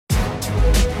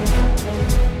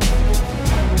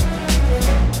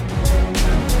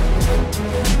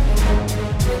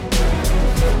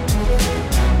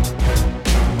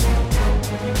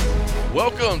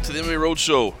Welcome to the MMA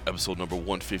Roadshow, episode number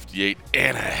 158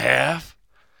 and a half.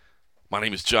 My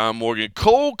name is John Morgan.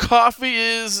 Cold Coffee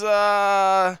is,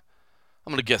 I'm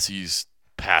going to guess he's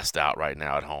passed out right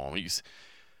now at home.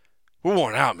 We're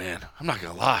worn out, man. I'm not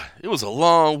going to lie. It was a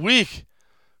long week.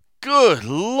 Good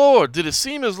Lord. Did it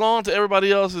seem as long to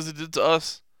everybody else as it did to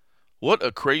us? What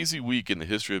a crazy week in the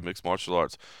history of mixed martial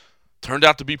arts. Turned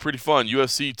out to be pretty fun.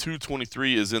 UFC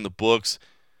 223 is in the books.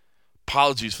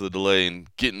 Apologies for the delay in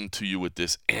getting to you with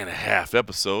this and a half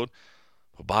episode.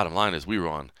 But bottom line is we were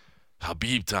on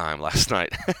Habib time last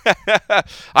night.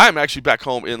 I am actually back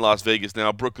home in Las Vegas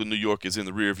now. Brooklyn, New York is in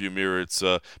the rearview mirror. It's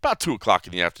about 2 o'clock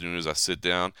in the afternoon as I sit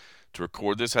down to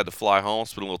record this. Had to fly home,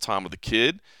 spend a little time with the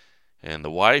kid and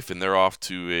the wife, and they're off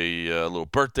to a little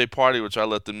birthday party, which I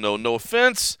let them know, no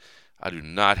offense, I do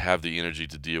not have the energy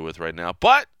to deal with right now.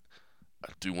 But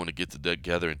I do want to get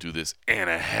together and do this and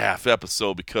a half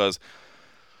episode because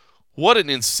what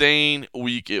an insane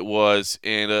week it was.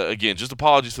 And again, just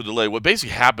apologies for the delay. What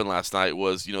basically happened last night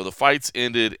was, the fights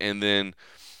ended and then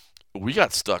we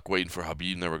got stuck waiting for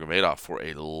Habib Nurmagomedov for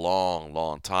a long,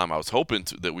 long time. I was hoping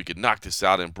that we could knock this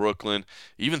out in Brooklyn.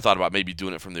 Even thought about maybe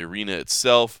doing it from the arena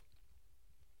itself.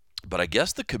 But I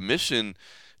guess the commission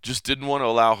just didn't want to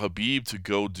allow Habib to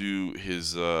go do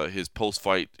his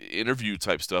post-fight interview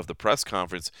type stuff, the press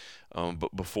conference,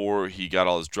 but before he got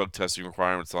all his drug testing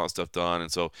requirements and all that stuff done.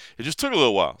 And so it just took a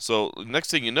little while. So next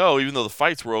thing you know, even though the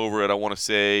fights were over at, I want to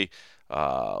say,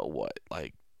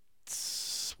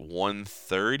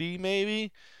 1:30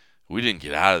 maybe? We didn't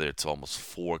get out of there until almost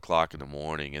 4 o'clock in the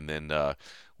morning. And then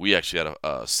we actually had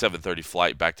a 7:30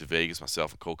 flight back to Vegas,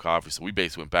 myself and Cold Coffee. So we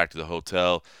basically went back to the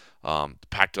hotel,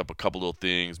 packed up a couple little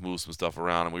things, moved some stuff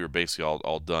around, and we were basically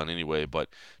all done anyway. But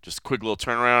just a quick little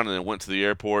turnaround, and then went to the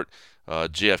airport,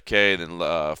 JFK, and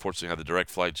then fortunately had the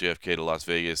direct flight JFK to Las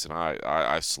Vegas, and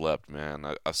I slept,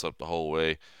 man. I slept the whole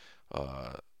way.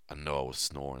 I know I was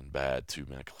snoring bad too,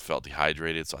 man. I felt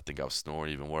dehydrated, so I think I was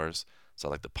snoring even worse. So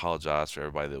I'd like to apologize for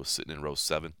everybody that was sitting in row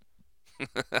 7.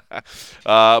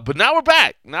 But now we're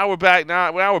back. Now we're back.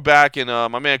 And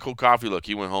my man Cold Coffee, look,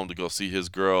 he went home to go see his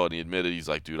girl, and he admitted, he's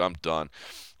like, dude, I'm done.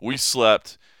 We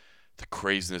slept the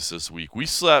craziness this week. We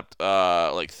slept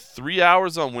like 3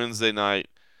 hours on Wednesday night,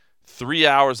 3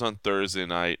 hours on Thursday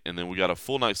night, and then we got a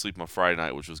full night's sleep on Friday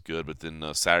night, which was good. But then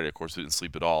Saturday, of course, we didn't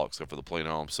sleep at all except for the plane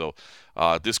home. So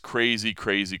this crazy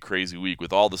week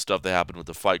with all the stuff that happened with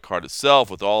the fight card itself,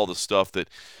 with all the stuff that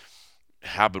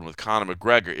happened with Conor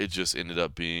McGregor, it just ended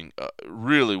up being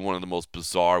really one of the most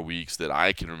bizarre weeks that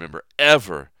I can remember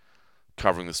ever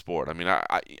covering the sport. I mean,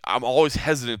 I'm always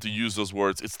hesitant to use those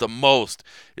words. It's the most,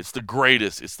 it's the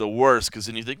greatest, it's the worst, because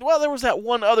then you think, well, there was that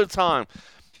one other time.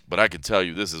 But I can tell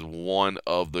you, this is one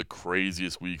of the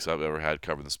craziest weeks I've ever had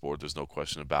covering the sport. There's no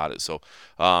question about it. So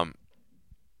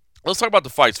let's talk about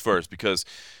the fights first, because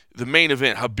the main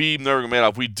event, Habib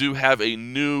Nurmagomedov, we do have a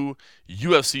new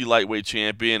UFC lightweight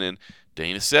champion, and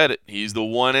Dana said it. He's the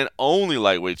one and only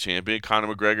lightweight champion.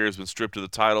 Conor McGregor has been stripped of the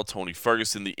title. Tony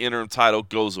Ferguson, the interim title,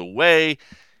 goes away.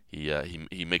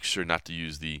 He makes sure not to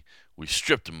use we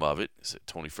stripped him of it.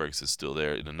 Tony Ferguson's still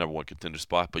there in the number one contender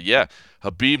spot. But yeah,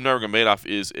 Habib Nurmagomedov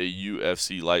is a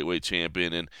UFC lightweight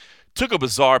champion, and took a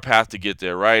bizarre path to get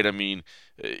there, right? I mean,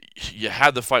 you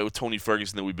had the fight with Tony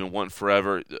Ferguson that we've been wanting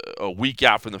forever. A week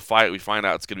out from the fight, we find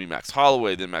out it's going to be Max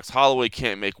Holloway. Then Max Holloway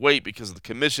can't make weight because of the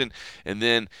commission. And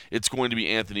then it's going to be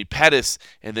Anthony Pettis.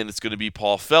 And then it's going to be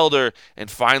Paul Felder. And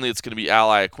finally, it's going to be Al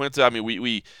Iaquinta. I mean,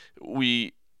 we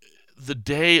the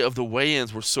day of the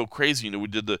weigh-ins were so crazy. We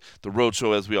did the road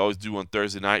show as we always do on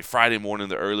Thursday night. Friday morning,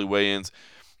 the early weigh-ins.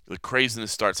 The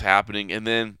craziness starts happening. And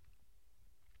then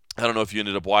I don't know if you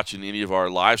ended up watching any of our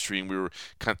live stream. We were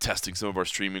kind of testing some of our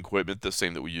streaming equipment, the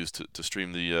same that we used to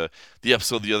stream the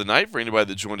episode the other night for anybody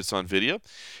that joined us on video.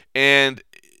 And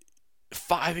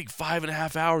I think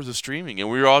 5.5 hours of streaming, and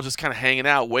we were all just kind of hanging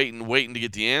out, waiting to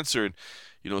get the answer. And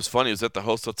it's funny. I was at the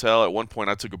host hotel. At one point,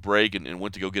 I took a break and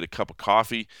went to go get a cup of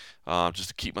coffee just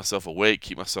to keep myself awake,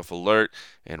 keep myself alert,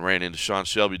 and ran into Sean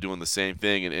Shelby doing the same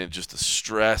thing. And just the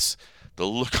stress, the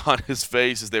look on his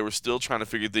face as they were still trying to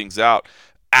figure things out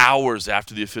hours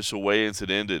after the official weigh-ins had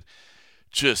ended.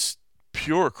 Just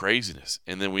pure craziness.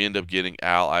 And then we end up getting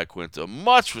Al Iaquinta.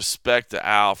 Much respect to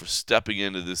Al for stepping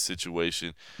into this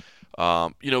situation.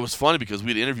 It was funny because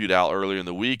we'd interviewed Al earlier in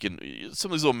the week, and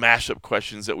some of these little mashup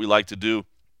questions that we like to do,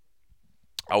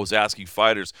 I was asking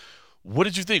fighters, what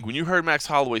did you think when you heard Max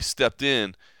Holloway stepped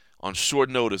in on short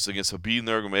notice against Habib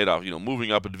Nurmagomedov,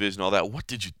 moving up a division, all that? What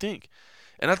did you think?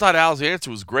 And I thought Al's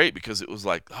answer was great because it was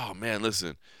like, oh, man,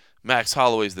 listen, Max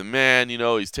Holloway's the man.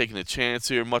 He's taking a chance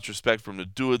here. Much respect for him to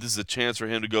do it. This is a chance for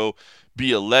him to go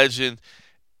be a legend.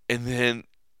 And then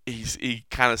he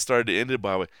kind of started to end it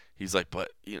by way. He's like,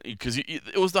 but because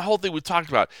it was the whole thing we talked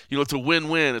about. It's a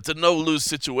win-win. It's a no-lose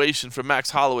situation for Max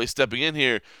Holloway stepping in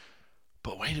here.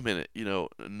 But wait a minute,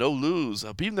 no lose.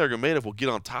 Habib Nurmagomedov will get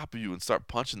on top of you and start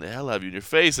punching the hell out of you in your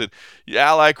face. And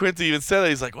Ally Quinty even said that.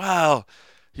 He's like, wow,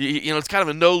 it's kind of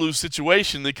a no lose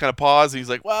situation. They kind of pause. And he's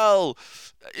like, well,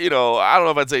 I don't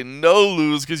know if I'd say no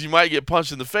lose because you might get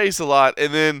punched in the face a lot.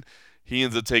 And then he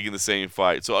ends up taking the same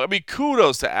fight. So, I mean,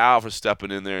 kudos to Al for stepping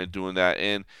in there and doing that.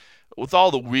 And with all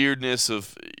the weirdness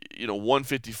of,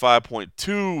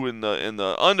 155.2 in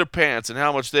the underpants and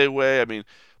how much they weigh, I mean,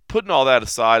 putting all that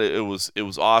aside, it was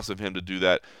awesome of him to do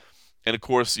that. And of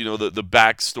course, the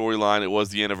back storyline, it was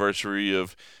the anniversary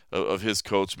of his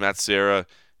coach Matt Serra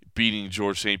beating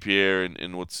Georges St-Pierre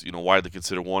in what's widely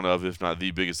considered one of, if not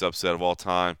the biggest upset of all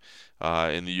time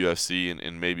in the UFC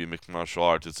and maybe in mixed martial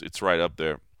arts. It's right up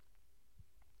there.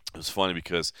 It was funny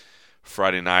because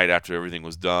Friday night after everything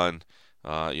was done,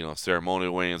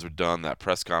 ceremonial weigh-ins were done, that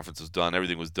press conference was done,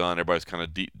 everything was done. Everybody's kind of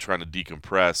trying to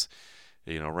decompress.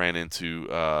 Ran into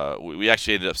we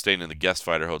actually ended up staying in the guest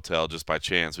fighter hotel just by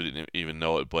chance. We didn't even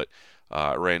know it, but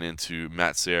ran into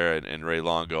Matt Serra and Ray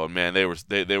Longo, and man, they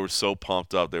were so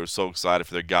pumped up. They were so excited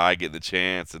for their guy getting the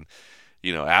chance, and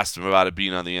asked him about it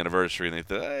being on the anniversary, and they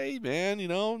thought, hey man,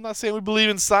 I'm not saying we believe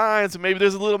in science, and maybe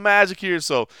there's a little magic here.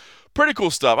 So pretty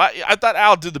cool stuff. I thought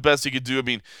Al did the best he could do. I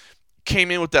mean,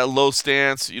 came in with that low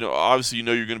stance. Obviously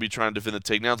you're going to be trying to defend the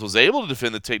takedowns. Was able to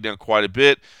defend the takedown quite a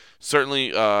bit.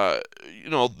 Certainly,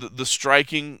 the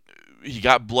striking, he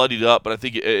got bloodied up, but I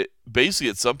think basically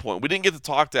at some point, we didn't get to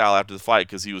talk to Al after the fight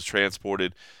because he was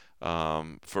transported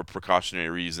for precautionary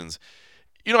reasons.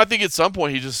 I think at some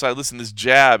point he just decided, listen, this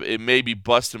jab, it may be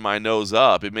busting my nose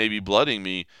up, it may be blooding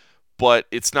me, but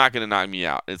it's not going to knock me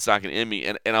out. It's not going to end me.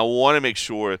 And I want to make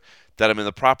sure that I'm in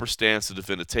the proper stance to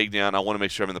defend a takedown. I want to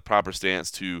make sure I'm in the proper stance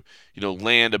to,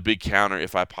 land a big counter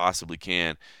if I possibly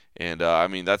can. And I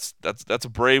mean, that's a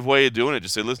brave way of doing it.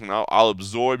 Just say, listen, I'll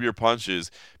absorb your punches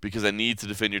because I need to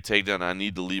defend your takedown. I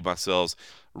need to leave myself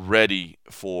ready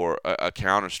for a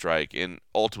counter strike. And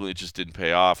ultimately, it just didn't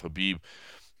pay off. Habib,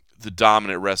 the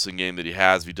dominant wrestling game that he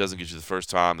has, if he doesn't get you the first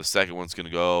time, the second one's going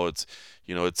to go. It's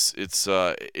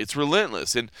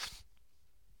relentless. And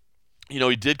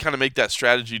he did kind of make that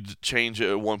strategy change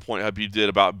at one point. Habib did,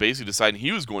 about basically deciding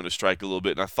he was going to strike a little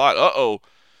bit. And I thought,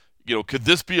 could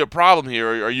this be a problem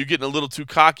here? Are you getting a little too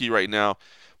cocky right now?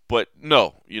 But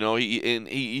no,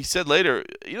 he said later,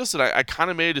 I kind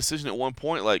of made a decision at one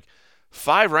point, like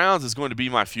 5 rounds is going to be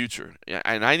my future.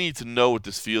 And I need to know what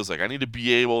this feels like. I need to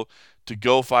be able to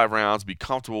go 5 rounds, be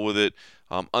comfortable with it,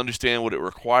 understand what it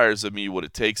requires of me, what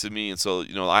it takes of me. And so,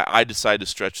 I decided to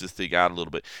stretch this thing out a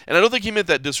little bit. And I don't think he meant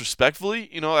that disrespectfully.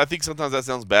 I think sometimes that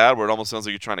sounds bad, where it almost sounds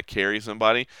like you're trying to carry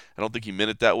somebody. I don't think he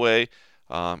meant it that way.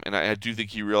 And I do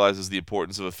think he realizes the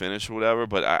importance of a finish or whatever.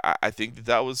 But I think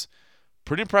that was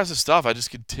pretty impressive stuff. I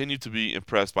just continue to be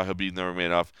impressed by Habib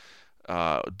Nurmagomedov.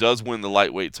 Does win the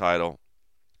lightweight title.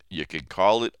 You can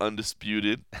call it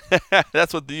undisputed.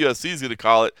 That's what the UFC is going to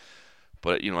call it.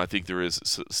 But, I think there is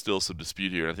still some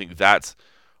dispute here. And I think that's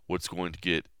what's going to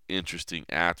get interesting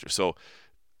after. So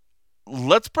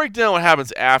let's break down what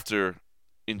happens after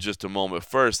in just a moment.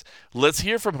 First, let's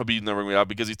hear from Habib Nurmagomedov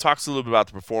because he talks a little bit about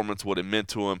the performance, what it meant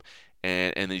to him,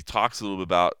 and he talks a little bit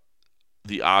about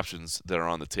the options that are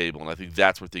on the table. And I think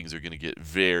that's where things are going to get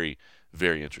very,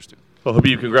 very interesting. Well,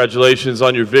 Habib, congratulations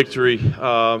on your victory.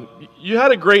 You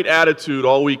had a great attitude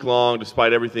all week long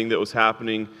despite everything that was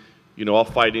happening. I'll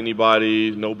fight anybody,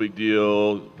 no big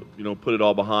deal, put it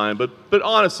all behind. But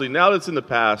honestly, now that it's in the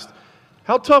past,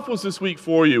 how tough was this week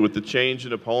for you with the change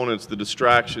in opponents, the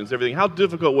distractions, everything? How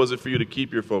difficult was it for you to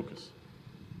keep your focus?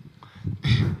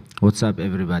 What's up,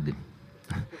 everybody?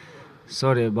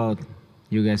 Sorry about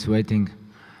you guys waiting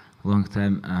a long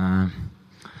time.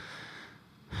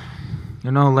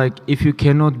 If you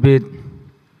cannot beat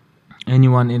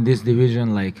anyone in this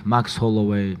division like Max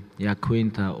Holloway,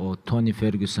 Quinta, or Tony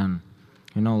Ferguson,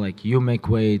 you make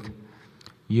weight,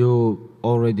 you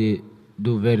already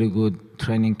do very good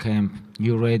training camp,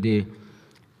 you ready,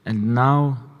 and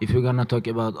now if you're gonna talk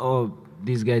about,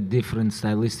 this guy different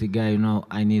stylistic guy,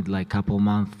 I need like couple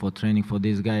months for training for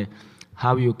this guy,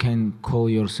 how you can call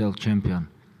yourself champion?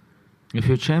 If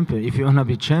you're champion, if you wanna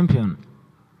be champion,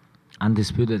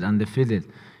 undisputed, undefeated,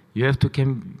 you have to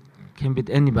can beat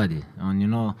anybody,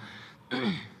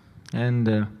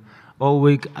 and all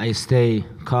week I stay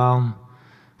calm,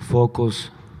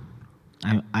 focus.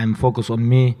 I'm focused on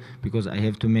me because I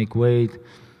have to make weight,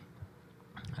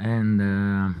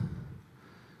 and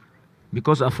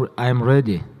because I'm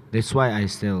ready. That's why I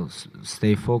still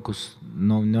stay focused,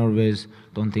 no nervous,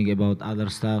 don't think about other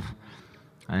stuff,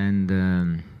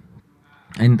 and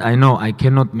I know I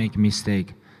cannot make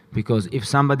mistake, because if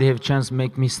somebody have chance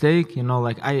make mistake,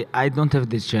 like I don't have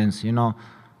this chance,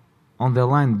 on the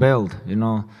line belt,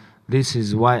 This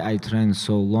is why I train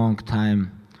so long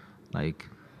time, like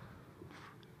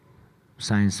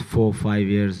since 4 or 5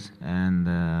 years,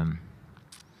 and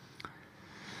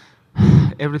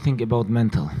everything about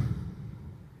mental.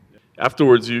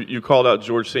 Afterwards, you called out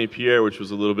George St. Pierre, which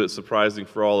was a little bit surprising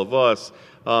for all of us.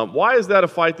 Why is that a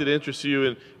fight that interests you?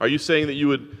 And are you saying that you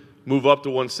would move up to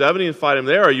 170 and fight him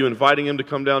there? Are you inviting him to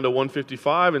come down to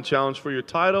 155 and challenge for your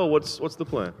title? What's the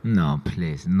plan? No,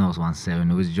 please, no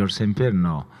 170 with George St. Pierre,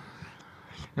 no.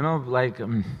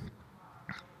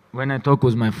 When I talked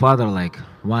with my father,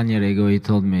 1 year ago, he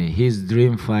told me his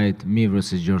dream fight, me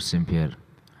versus George St. Pierre.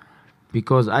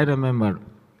 Because I remember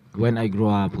when I grew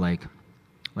up, like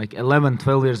 11,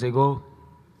 12 years ago,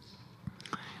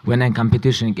 when I'm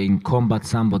competition in Combat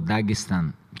Sambo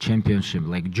Dagestan Championship,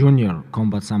 like Junior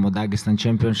Combat Sambo Dagestan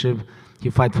Championship, he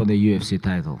fight for the UFC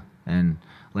title. And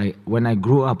when I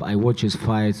grew up, I watch his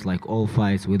fights, all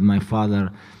fights with my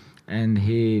father, and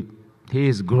he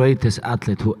is greatest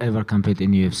athlete who ever competed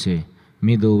in UFC,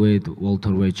 middleweight,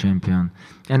 welterweight champion.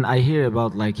 And I hear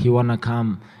about he wanna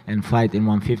come and fight in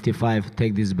 155,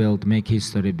 take this belt, make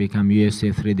history, become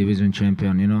UFC 3 division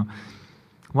champion.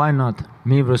 Why not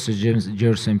me versus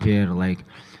George St. Pierre?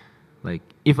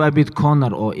 If I beat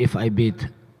Conor or if I beat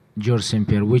George St.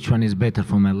 Pierre, which one is better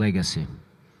for my legacy?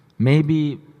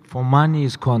 Maybe for money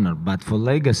is Conor, but for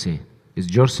legacy is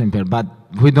George St. Pierre. But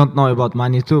we don't know about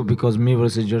money too, because me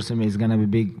versus George St. Pierre is gonna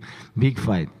be big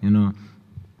fight,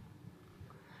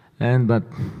 But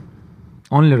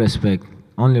only respect.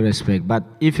 But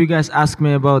if you guys ask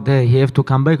me about, hey, he have to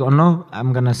come back or no,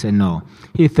 I'm gonna say no.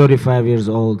 He's 35 years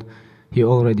old. He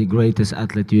already greatest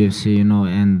athlete UFC,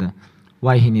 and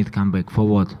why he need come back? For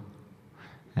what?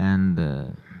 And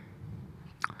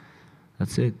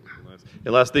that's it.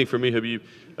 And last thing for me, Habib,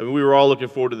 we were all looking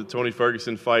forward to the Tony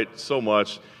Ferguson fight so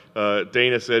much.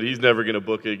 Dana said he's never going to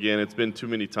book it again. It's been too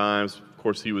many times. Of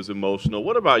course, he was emotional.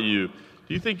 What about you?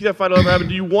 Do you think that fight will ever happen?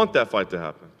 Do you want that fight to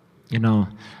happen?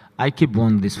 I keep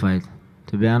wanting this fight,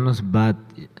 to be honest, but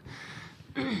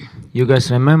you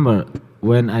guys remember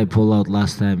when I pulled out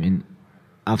last time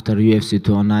after UFC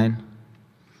 209?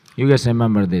 You guys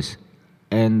remember this?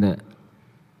 And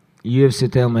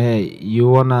UFC tell me, hey, you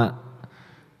wanna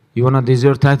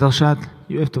deserve title shot?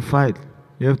 You have to fight.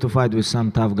 You have to fight with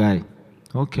some tough guy.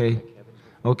 Okay.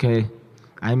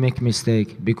 I make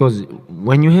mistake, because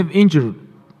when you have injured,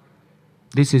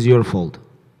 this is your fault.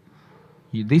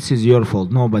 This is your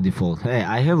fault, nobody fault. Hey,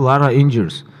 I have a lot of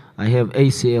injuries. I have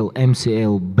ACL,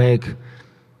 MCL, back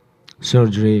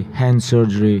surgery, hand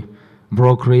surgery,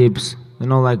 broke ribs,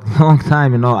 long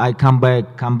time, I come back,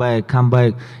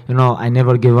 I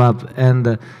never give up.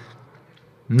 And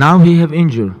now he have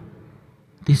injured.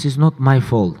 This is not my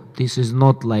fault. This is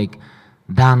not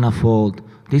Dana's fault.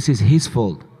 This is his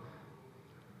fault.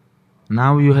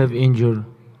 Now you have injured.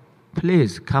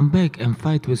 Please come back and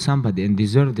fight with somebody and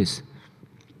deserve this.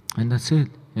 And that's it,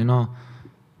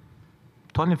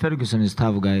 Tony Ferguson is a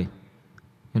tough guy.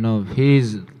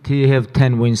 He have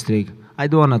 10 win streak. I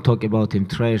don't want to talk about him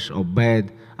trash or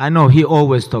bad. I know he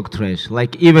always talk trash.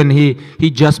 Even he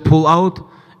just pull out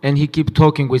and he keep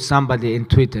talking with somebody in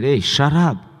Twitter. Hey, shut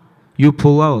up. You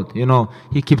pull out.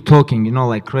 He keep talking,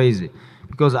 like crazy.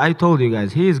 Because I told you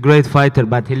guys, he is great fighter,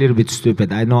 but he a little bit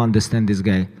stupid. I don't understand this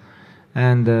guy.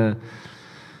 And you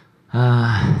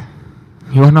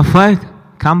want to fight?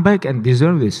 Come back and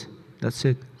deserve this. That's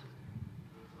it.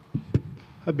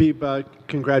 Habib,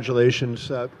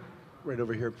 congratulations. Right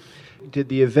over here. Did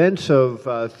the events of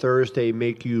Thursday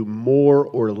make you more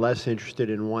or less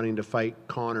interested in wanting to fight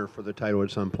Conor for the title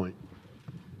at some point?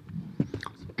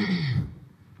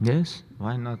 Yes,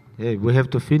 why not? Hey, we have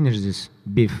to finish this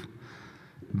beef,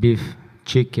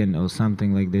 chicken or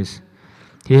something like this.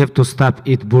 He have to stop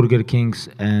eat Burger Kings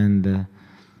and,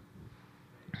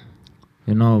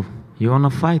 you want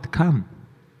to fight? Come.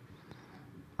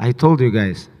 I told you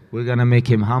guys, we're going to make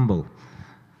him humble.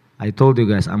 I told you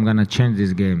guys, I'm going to change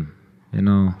this game, And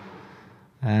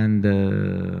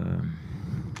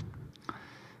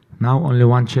now only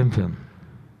one champion.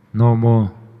 No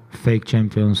more fake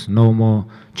champions, no more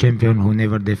champion who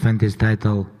never defend his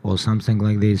title or something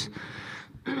like this.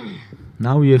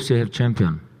 Now UFC have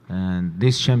champion, and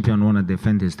this champion want to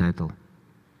defend his title.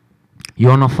 You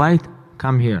want to fight?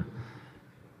 Come here.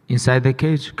 Inside the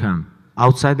cage, come.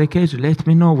 Outside the cage, let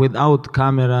me know, without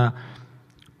camera,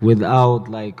 without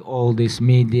all this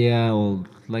media or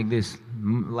like this.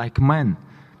 like man,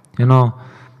 you know,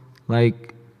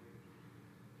 like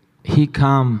he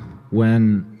come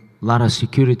when lot of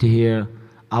security here,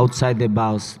 outside the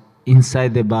bus,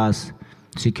 inside the bus,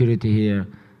 security here.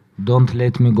 Don't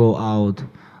let me go out.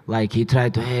 Like he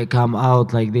tried to, hey, come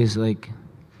out like this. Like,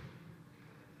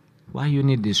 why you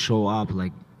need this show up?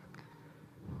 Like,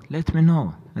 let me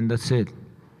know, and that's it.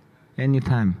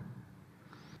 Anytime.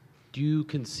 Do you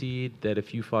concede that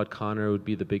if you fought Conor, it would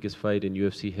be the biggest fight in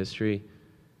UFC history?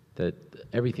 That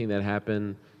everything that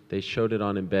happened, they showed it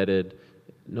on Embedded.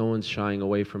 No one's shying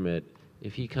away from it.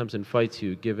 If he comes and fights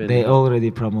you, given They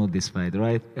already promote this fight,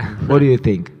 right? What do you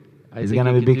think? I It's think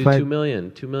gonna he be could big do fight.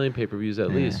 2 million pay-per-views at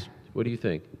least. What do you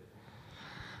think?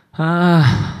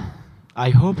 I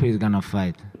hope he's gonna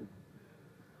fight.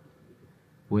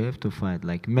 We have to fight.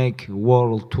 Like make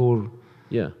world tour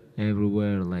Yeah.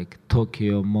 everywhere, like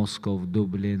Tokyo, Moscow,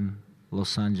 Dublin,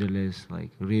 Los Angeles,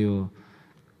 like Rio.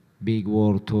 Big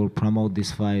world tour. Promote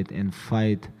this fight and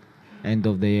fight end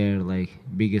of the year, like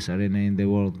biggest arena in the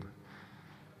world,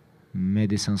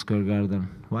 Madison Square Garden.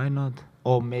 Why not?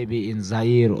 Or maybe in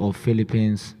Zaire or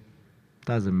Philippines.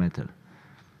 Doesn't matter.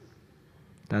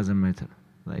 Doesn't matter.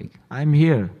 Like I'm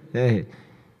here. Hey,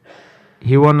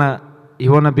 he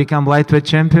wanna become lightweight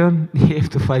champion. He have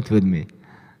to fight with me.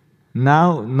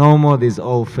 Now no more these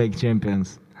all fake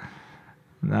champions.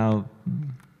 Now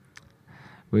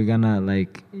we're gonna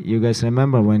like you guys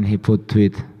remember when he put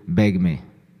tweet beg me.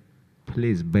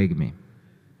 Please beg me.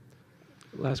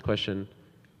 Last question.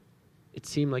 It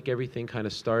seemed like everything kind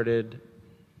of started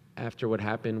after what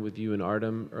happened with you and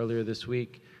Artem earlier this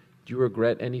week. Do you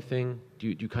regret anything? Do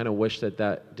you kind of wish that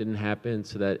that didn't happen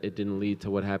so that it didn't lead to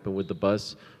what happened with the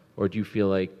bus? Or do you feel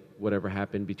like whatever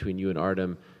happened between you and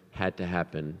Artem had to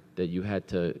happen, that you had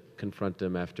to confront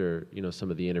him after, some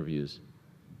of the interviews?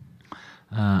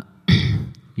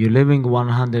 You're living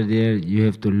 100 years, you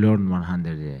have to learn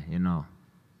 100 years,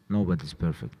 Nobody's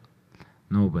perfect.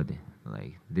 Nobody.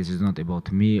 Like, this is not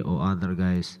about me or other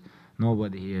guys.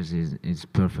 Nobody here is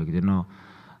perfect,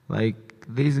 Like,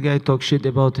 this guy talk shit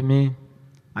about me,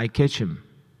 I catch him.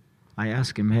 I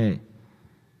ask him, hey,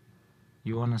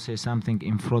 you wanna say something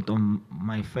in front of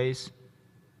my face?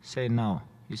 Say no.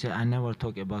 He said, I never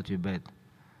talk about you bad.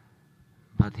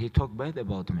 But he talk bad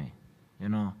about me,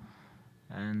 and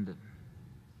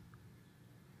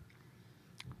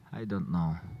I don't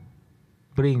know.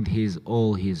 Bring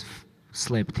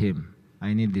slept him.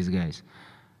 I need these guys.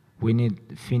 We need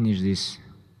to finish these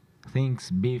things,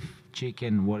 beef,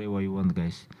 chicken, whatever you want,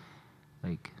 guys.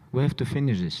 Like, we have to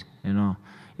finish this,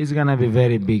 It's gonna be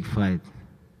very big fight.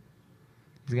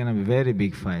 It's gonna be very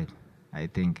big fight, I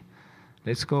think.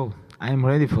 Let's go. I am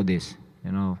ready for this,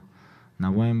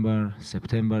 November,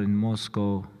 September in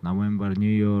Moscow, November, New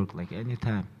York, like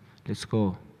anytime. Let's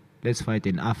go. Let's fight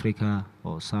in Africa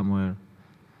or somewhere.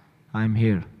 I'm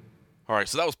here. All right,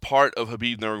 so that was part of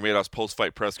Khabib Nurmagomedov's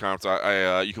post-fight press conference.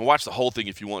 You can watch the whole thing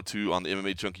if you want to on the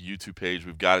MMA Junkie YouTube page.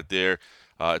 We've got it there.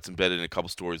 It's embedded in a couple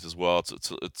stories as well.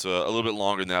 It's a little bit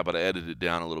longer than that, but I edited it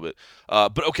down a little bit.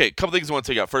 But okay, a couple things I want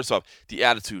to take out. First off, the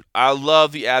attitude. I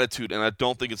love the attitude, and I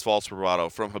don't think it's false bravado.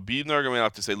 From Khabib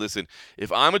Nurmagomedov to say, listen,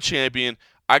 if I'm a champion,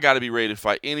 I got to be ready to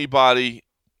fight anybody,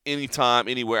 anytime,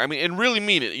 anywhere. I mean, and really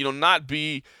mean it. Not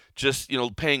be just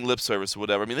paying lip service or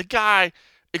whatever. I mean, the guy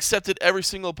accepted every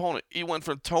single opponent. He went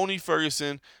from Tony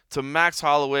Ferguson to Max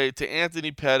Holloway to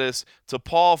Anthony Pettis to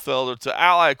Paul Felder to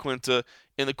Al Iaquinta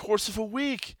in the course of a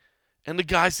week. And the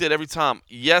guy said every time,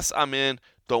 yes, I'm in.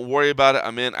 Don't worry about it.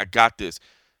 I'm in. I got this.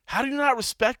 How do you not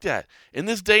respect that? In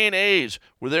this day and age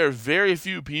where there are very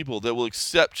few people that will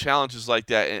accept challenges like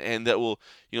that and that will,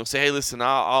 say, hey, listen,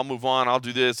 I'll move on. I'll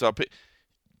do this.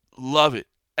 Love it.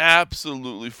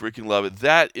 Absolutely freaking love it.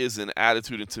 That is an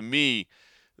attitude. And to me,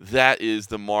 that is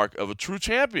the mark of a true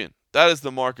champion. That is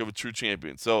the mark of a true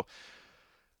champion. So,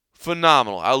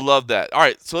 phenomenal. I love that. All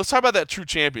right, so let's talk about that true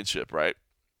championship, right?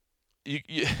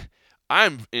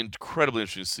 I'm incredibly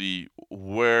interested to see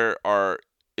where our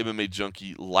MMA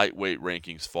Junkie lightweight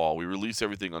rankings fall. We release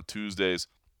everything on Tuesdays.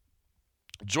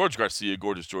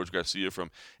 Gorgeous George Garcia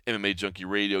from MMA Junkie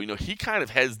Radio, he kind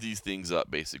of heads these things up,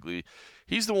 basically.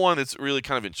 He's the one that's really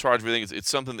kind of in charge of everything.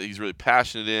 It's something that he's really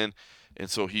passionate in. And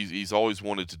so he's always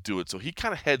wanted to do it. So he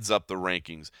kind of heads up the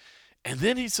rankings. And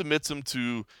then he submits them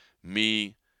to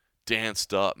me, Dan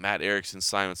Stupp, Matt Erickson,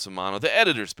 Simon Simano, the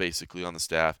editors basically on the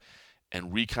staff.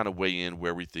 And we kind of weigh in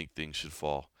where we think things should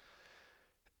fall.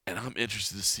 And I'm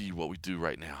interested to see what we do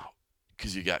right now.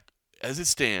 Because you got, as it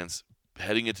stands,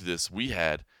 heading into this, we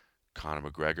had Conor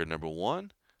McGregor number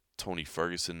 1, Tony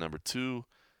Ferguson number 2,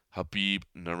 Khabib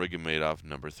Nurmagomedov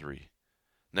number 3.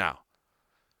 Now,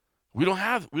 We don't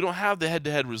have the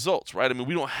head-to-head results, right? I mean,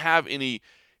 we don't have any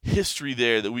history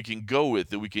there that we can go with,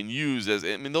 that we can use as.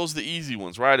 I mean, those are the easy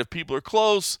ones, right? If people are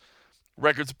close,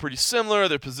 records are pretty similar,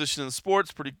 their position in the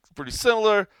sport's pretty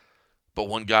similar, but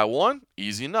one guy won,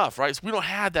 easy enough, right? So we don't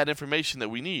have that information that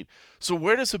we need. So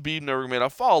where does Khabib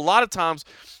Nurmagomedov fall? A lot of times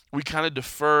we kind of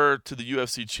defer to the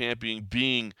UFC champion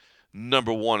being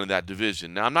number one in that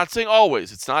division. Now, I'm not saying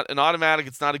always. It's not an automatic.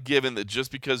 It's not a given that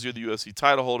just because you're the UFC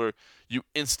title holder, you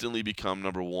instantly become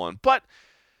number one. But,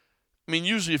 I mean,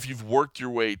 usually if you've worked your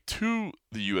way to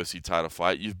the UFC title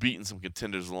fight, you've beaten some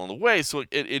contenders along the way, so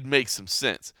it makes some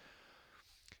sense.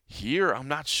 Here, I'm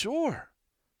not sure.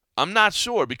 I'm not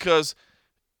sure because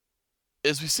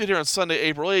as we sit here on Sunday,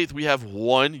 April 8th, we have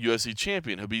one UFC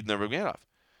champion, Khabib Nurmagomedov.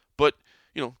 But,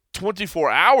 24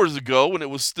 hours ago when it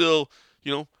was still,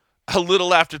 a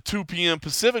little after 2 p.m.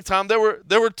 Pacific time, there were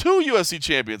two UFC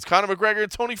champions, Conor McGregor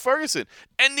and Tony Ferguson,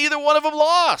 and neither one of them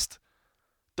lost.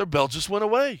 Their belt just went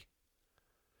away.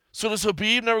 So does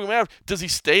Khabib Nurmagomedov, does he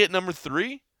stay at number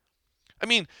 3? I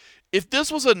mean, if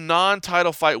this was a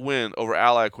non-title fight win over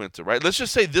Al Iaquinta, right? Let's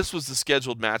just say this was the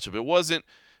scheduled matchup. It wasn't,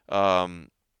 or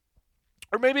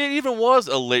maybe it even was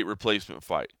a late replacement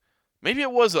fight. Maybe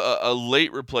it was a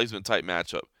late replacement type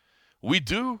matchup. We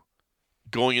do,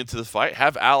 going into the fight,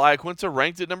 have Al Iaquinta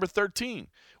ranked at number 13.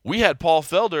 We had Paul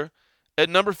Felder at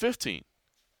number 15.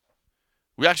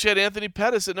 We actually had Anthony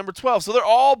Pettis at number 12. So they're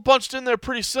all bunched in there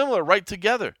pretty similar, right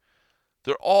together.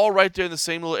 They're all right there in the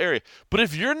same little area. But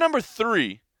if you're number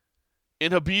 3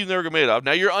 in Khabib Nurmagomedov,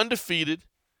 now you're undefeated,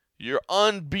 you're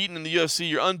unbeaten in the UFC,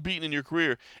 you're unbeaten in your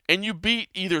career, and you beat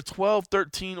either 12,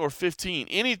 13, or 15,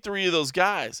 any 3 of those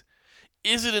guys,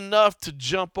 is it enough to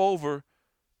jump over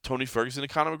Tony Ferguson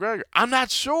and Conor McGregor? I'm not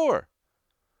sure.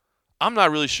 I'm not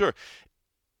really sure.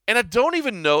 And I don't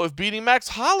even know if beating Max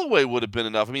Holloway would have been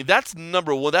enough. I mean, that's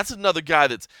number 1. That's another guy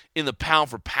that's in the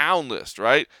pound-for-pound list,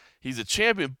 right? He's a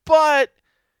champion, but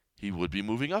he would be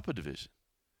moving up a division.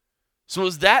 So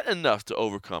is that enough to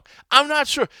overcome? I'm not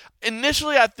sure.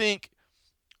 Initially, I think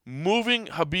moving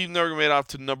Khabib Nurmagomedov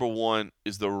to number 1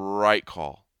 is the right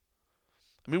call.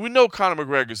 I mean, we know Conor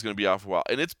McGregor is going to be out for a while,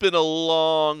 and it's been a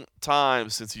long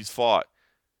time since he's fought.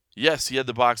 Yes, he had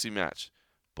the boxing match,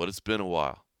 but it's been a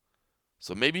while.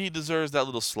 So maybe he deserves that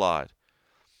little slide.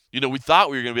 We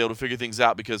thought we were going to be able to figure things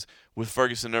out because with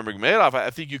Ferguson and Nurmagomedov, I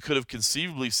think you could have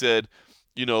conceivably said,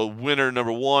 winner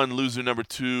number 1, loser number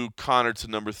 2, Conor to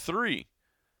number 3.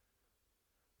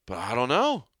 But I don't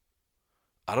know.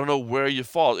 I don't know where you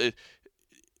fall.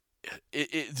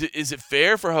 Is it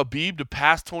fair for Khabib to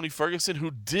pass Tony Ferguson,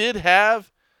 who did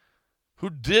have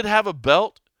a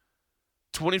belt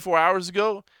 24 hours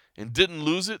ago and didn't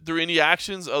lose it through any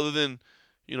actions other than,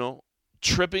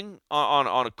 tripping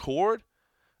on a cord?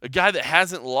 A guy that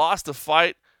hasn't lost a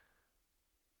fight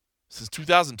since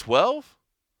 2012?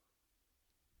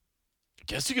 I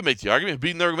guess you could make the argument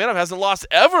Khabib Nurmagomedov hasn't lost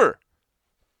ever.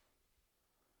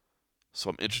 So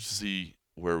I'm interested to see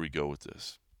where we go with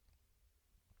this.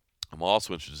 I'm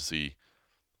also interested to see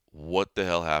what the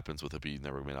hell happens with Khabib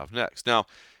Nurmagomedov next. Now,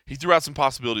 he threw out some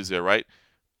possibilities there, right?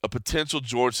 A potential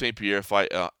George St. Pierre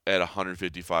fight at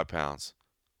 155 pounds.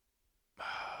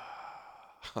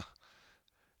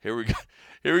 Here we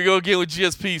go again with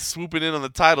GSP swooping in on the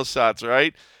title shots,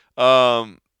 right?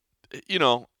 Ariel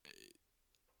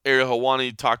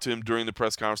Helwani talked to him during the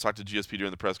press conference, talked to GSP during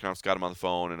the press conference, got him on the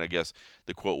phone, and I guess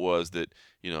the quote was that,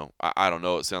 I don't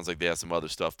know, it sounds like they have some other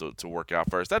stuff to work out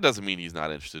first. That doesn't mean he's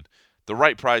not interested. The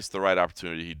right price, the right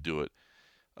opportunity, he'd do it.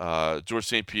 George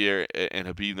St. Pierre and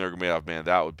Khabib Nurmagomedov, man,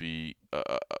 that would be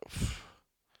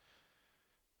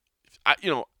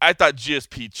I thought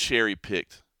GSP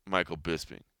cherry-picked Michael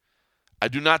Bisping. I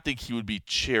do not think he would be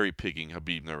cherry-picking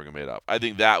Khabib Nurmagomedov. I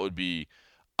think that would be,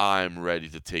 I'm ready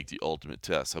to take the ultimate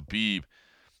test. Khabib,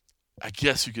 I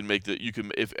guess you can make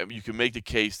the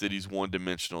case that he's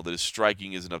one-dimensional, that his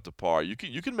striking isn't up to par. You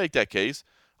can make that case.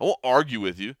 I won't argue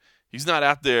with you. He's not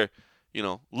out there,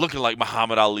 looking like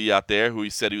Muhammad Ali out there, who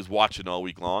he said he was watching all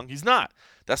week long. He's not.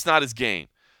 That's not his game.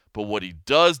 But what he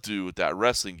does do with that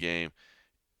wrestling game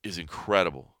is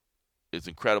incredible. It's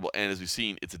incredible, and as we've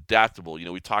seen, it's adaptable.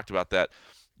 We talked about that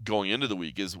going into the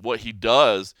week, is what he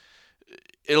does.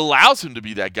 It allows him to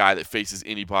be that guy that faces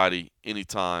anybody,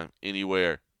 anytime,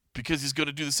 anywhere, because he's going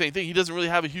to do the same thing. He doesn't really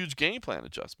have a huge game plan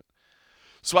adjustment.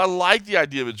 So I like the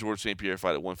idea of a George St. Pierre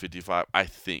fight at 155, I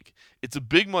think. It's a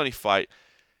big money fight,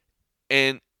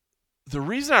 and the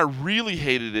reason I really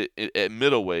hated it at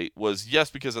middleweight was, yes,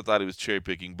 because I thought he was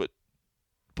cherry-picking, but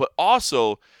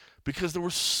also because there were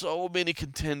so many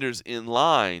contenders in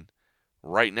line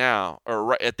right now, or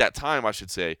right at that time, I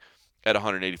should say, at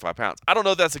 185 pounds. I don't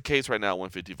know if that's the case right now at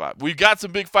 155. We've got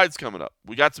some big fights coming up.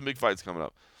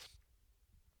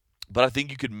 But I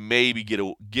think you could maybe get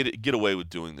away with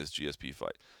doing this GSP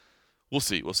fight. We'll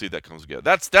see. We'll see if that comes together.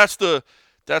 That's the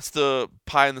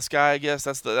pie in the sky, I guess.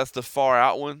 That's the far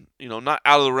out one. Not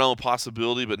out of the realm of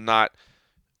possibility, but not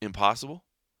impossible.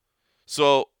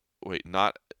 So wait,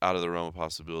 not out of the realm of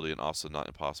possibility and also not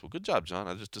impossible. Good job, John.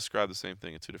 I just described the same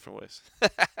thing in two different ways.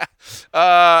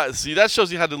 See, that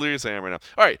shows you how delirious I am right now.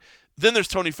 All right, then there's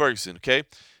Tony Ferguson, okay?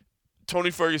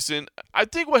 Tony Ferguson, I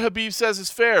think what Khabib says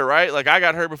is fair, right? Like, I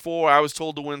got hurt before. I was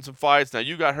told to win some fights. Now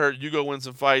you got hurt. You go win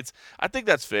some fights. I think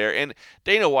that's fair. And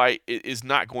Dana White is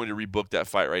not going to rebook that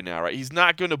fight right now, right? He's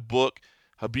not going to book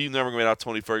Khabib Nurmagomedov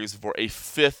Tony Ferguson for a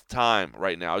fifth time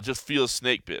right now. It just feels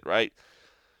snake bit, right?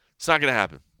 It's not going to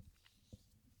happen.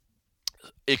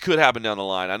 It could happen down the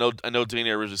line. I know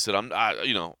Dana originally said, I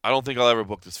don't think I'll ever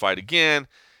book this fight again.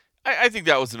 I think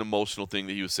that was an emotional thing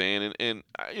that he was saying, and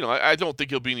I don't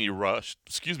think he'll be in any rush,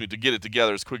 to get it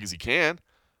together as quick as he can.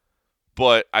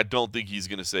 But I don't think he's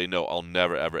going to say, no, I'll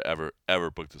never, ever, ever, ever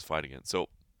book this fight again. So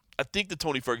I think the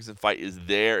Tony Ferguson fight is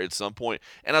there at some point.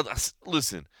 And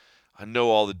listen, I know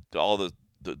all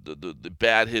the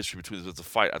bad history between us. It's a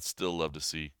fight I'd still love to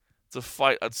see. It's a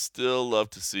fight I'd still love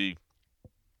to see.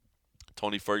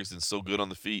 Tony Ferguson's so good on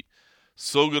the feet.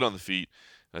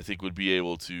 I think would be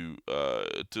able to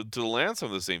land some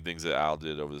of the same things that Al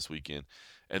did over this weekend.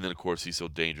 And then, of course, he's so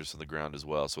dangerous on the ground as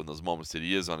well. So in those moments that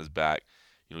he is on his back,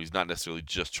 he's not necessarily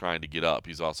just trying to get up.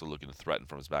 He's also looking to threaten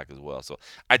from his back as well. So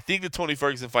I think the Tony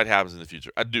Ferguson fight happens in the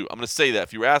future. I do. I'm going to say that.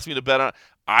 If you were asking me to bet on it,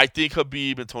 I think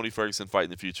Khabib and Tony Ferguson fight in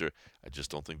the future. I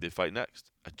just don't think they fight next.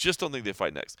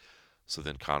 So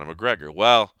then Conor McGregor.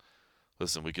 Well,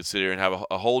 listen, we could sit here and have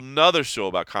a whole nother show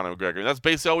about Conor McGregor. And that's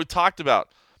basically all we talked about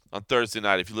on Thursday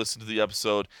night. If you listen to the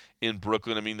episode in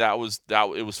Brooklyn, I mean, it was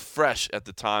fresh at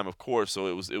the time, of course, so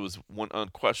it was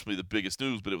unquestionably the biggest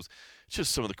news, but it was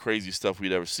just some of the craziest stuff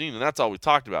we'd ever seen, and that's all we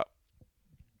talked about.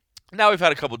 Now we've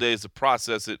had a couple days to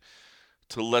process it,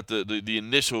 to let the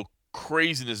initial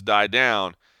craziness die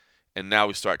down, and now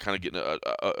we start kind of getting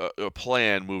a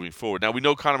plan moving forward. Now we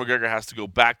know Conor McGregor has to go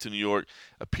back to New York,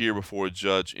 appear before a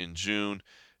judge in June,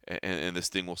 and this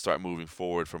thing will start moving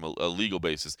forward from a legal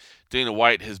basis. Dana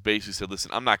White has basically said,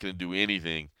 listen, I'm not going to do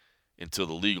anything until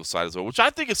the legal side is over, which I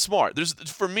think is smart.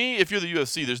 For me, if you're the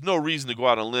UFC, there's no reason to go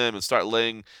out on a limb and start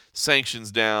laying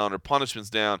sanctions down or punishments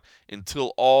down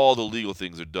until all the legal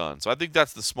things are done. So I think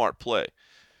that's the smart play.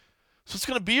 So it's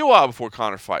going to be a while before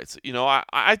Conor fights.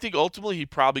 I think ultimately he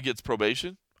probably gets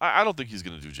probation. I don't think he's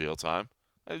going to do jail time.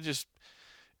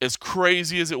 As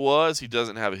crazy as it was, he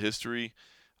doesn't have a history.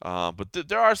 But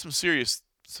there are some serious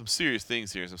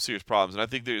things here, some serious problems, and I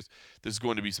think there's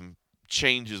going to be some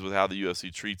changes with how the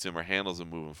UFC treats him or handles him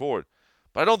moving forward.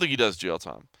 But I don't think he does jail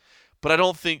time. But I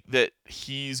don't think that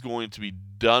he's going to be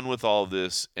done with all of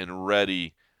this and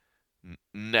ready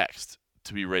next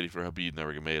to be ready for Khabib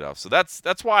Nurmagomedov. So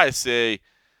that's why I say,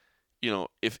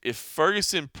 if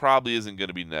Ferguson probably isn't going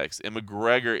to be next and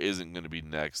McGregor isn't going to be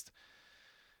next,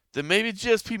 then maybe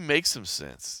GSP makes some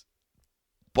sense.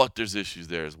 But there's issues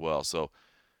there as well. So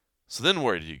then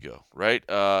where do you go, right?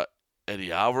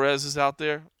 Eddie Alvarez is out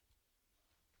there.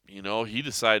 He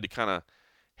decided to kind of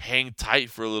hang tight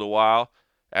for a little while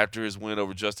after his win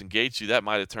over Justin Gaethje. That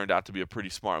might have turned out to be a pretty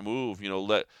smart move.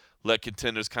 Let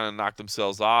contenders kind of knock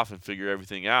themselves off and figure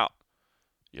everything out.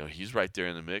 He's right there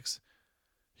in the mix.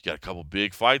 You got a couple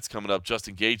big fights coming up.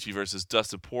 Justin Gaethje versus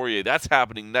Dustin Poirier. That's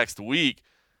happening next week.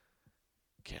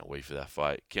 Can't wait for that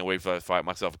fight.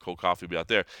 Myself and Cold Coffee will be out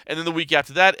there. And then the week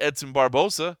after that, Edson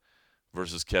Barboza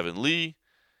versus Kevin Lee.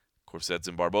 Of course,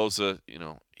 Edson Barboza,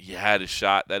 he had his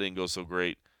shot. That didn't go so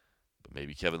great. But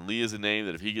maybe Kevin Lee is a name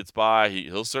that if he gets by,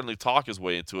 he'll certainly talk his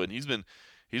way into it. And he's been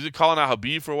calling out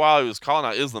Khabib for a while. He was calling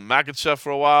out Islam Makhachev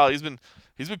for a while. He's been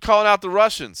calling out the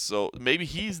Russians. So maybe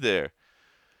he's there.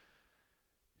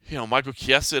 Michael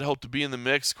Chiesa had hoped to be in the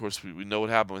mix. Of course, we know what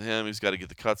happened with him. He's got to get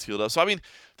the cuts healed up. So, I'm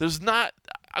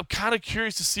kind of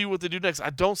curious to see what they do next. I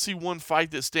don't see one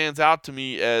fight that stands out to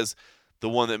me as the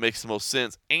one that makes the most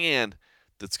sense and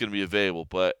that's going to be available.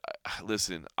 But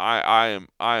listen, I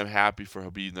am happy for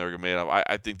Khabib Nurmagomedov.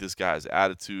 I think this guy's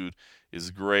attitude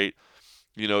is great.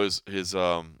 His his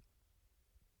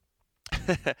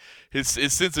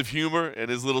sense of humor and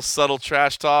his little subtle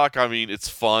trash talk. It's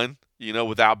fun.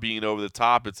 Without being over the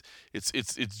top.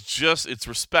 It's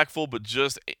respectful, but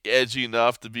just edgy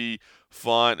enough to be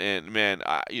fun. And man,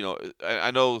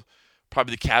 I know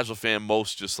probably the casual fan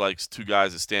most just likes two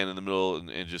guys that stand in the middle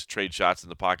and just trade shots in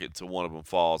the pocket until one of them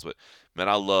falls. But man,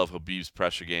 I love Khabib's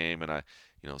pressure game, and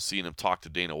seeing him talk to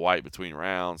Dana White between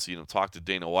rounds, seeing him talk to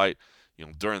Dana White,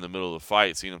 during the middle of the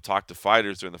fight, seeing him talk to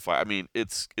fighters during the fight. I mean,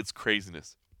 it's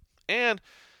craziness. And,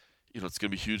 it's going to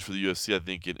be huge for the UFC, I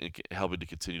think, in helping to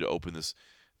continue to open this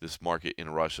market in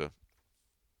Russia.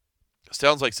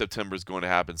 Sounds like September is going to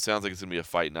happen. Sounds like it's going to be a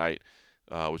fight night,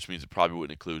 which means it probably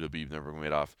wouldn't include Khabib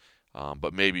Nurmagomedov.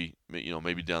 But maybe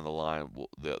down the line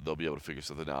they'll be able to figure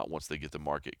something out once they get the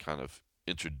market kind of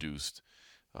introduced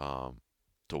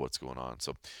to what's going on.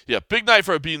 So yeah, big night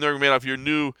for Khabib Nurmagomedov. Your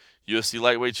new UFC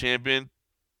lightweight champion.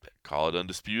 Call it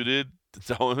undisputed.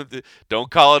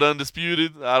 Don't call it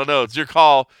undisputed. I don't know. It's your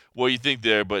call what you think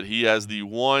there, but he has the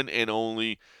one and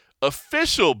only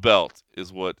official belt,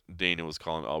 is what Dana was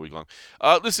calling it all week long.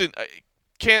 Listen, I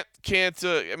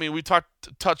mean, we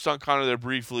touched on Conor there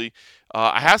briefly.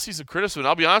 I have seen some criticism.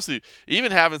 I'll be honest with you,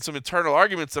 even having some internal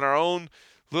arguments in our own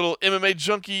little MMA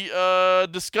junkie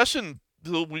discussion.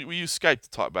 We use Skype to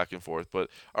talk back and forth, but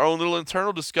our own little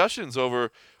internal discussions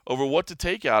over what to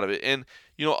take out of it. And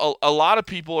a lot of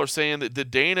people are saying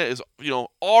that Dana is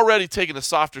already taking a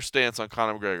softer stance on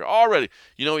Conor McGregor. Already,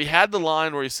 he had the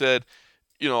line where he said,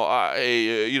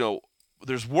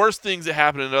 there's worse things that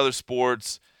happen in other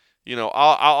sports.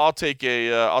 I'll take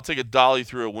a dolly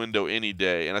through a window any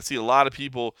day. And I see a lot of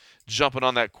people jumping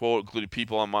on that quote, including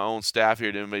people on my own staff here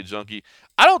at MMA Junkie.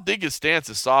 I don't think his stance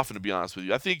is softened, to be honest with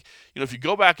you. I think, if you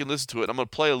go back and listen to it, I'm going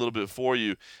to play a little bit for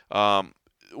you.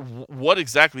 What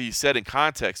exactly he said in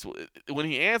context when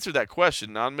he answered that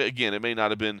question. Now, again, it may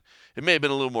have been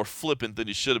a little more flippant than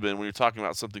he should have been when you're talking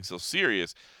about something so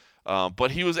serious.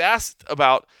 But he was asked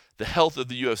about the health of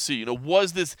the UFC.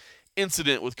 Was this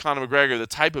incident with Conor McGregor the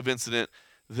type of incident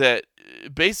that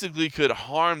basically could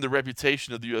harm the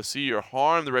reputation of the UFC or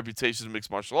harm the reputation of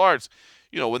mixed martial arts?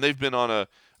 When they've been on a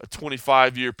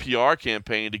 25-year PR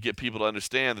campaign to get people to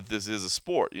understand that this is a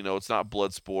sport. It's not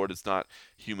blood sport. It's not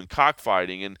human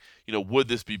cockfighting. And, would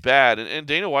this be bad? And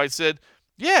Dana White said,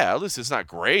 yeah, listen, it's not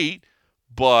great.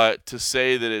 But to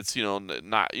say that it's,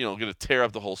 not, going to tear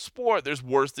up the whole sport, there's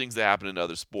worse things that happen in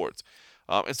other sports.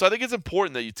 And so I think it's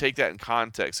important that you take that in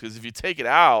context, because if you take it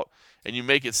out and you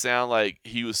make it sound like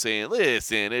he was saying,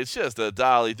 listen, it's just a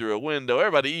dolly through a window,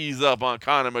 everybody ease up on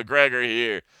Conor McGregor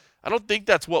here. I don't think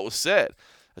that's what was said.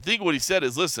 I think what he said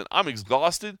is, listen, I'm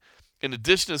exhausted. In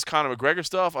addition to this Conor McGregor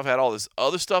stuff, I've had all this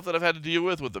other stuff that I've had to deal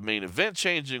with the main event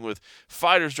changing, with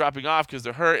fighters dropping off because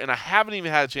they're hurt, and I haven't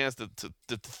even had a chance to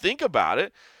think about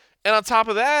it. And on top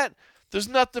of that, there's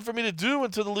nothing for me to do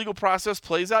until the legal process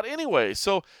plays out anyway.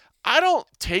 So I don't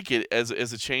take it as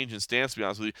a change in stance, to be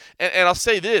honest with you. And I'll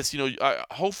say this,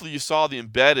 hopefully you saw the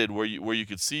embedded where you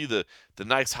could see the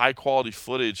nice high quality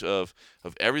footage of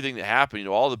everything that happened,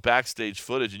 all the backstage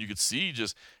footage, and you could see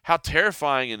just how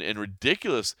terrifying and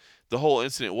ridiculous the whole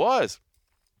incident was.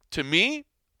 To me,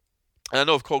 and I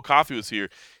know if Cold Coffee was here,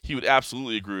 he would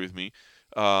absolutely agree with me.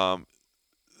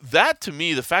 That, to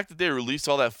me, the fact that they released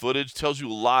all that footage tells you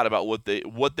a lot about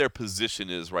what their position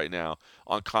is right now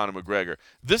on Conor McGregor.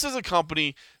 This is a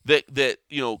company that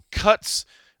cuts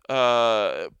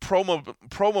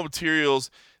promo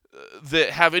materials that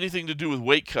have anything to do with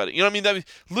weight cutting.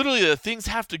 Literally, the things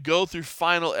have to go through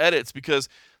final edits because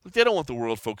look, they don't want the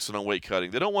world focusing on weight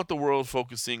cutting. They don't want the world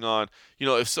focusing on,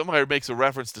 if somebody makes a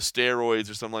reference to steroids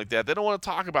or something like that, they don't want to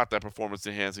talk about that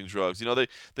performance-enhancing drugs.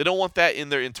 They don't want that in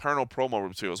their internal promo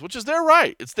materials, which is their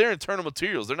right. It's their internal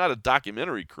materials. They're not a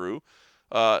documentary crew.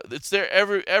 It's their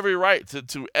every right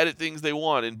to edit things they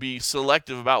want and be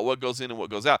selective about what goes in and what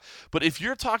goes out. But if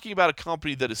you're talking about a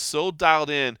company that is so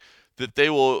dialed in that they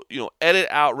will, edit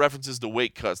out references to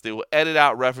weight cuts, they will edit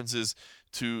out references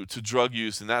to drug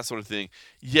use and that sort of thing,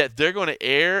 yet they're going to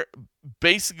air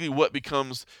basically what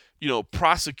becomes,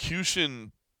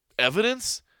 prosecution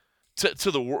evidence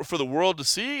for the world to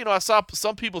see. I saw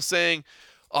some people saying,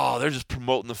 oh, they're just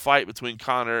promoting the fight between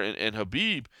Conor and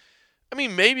Khabib. I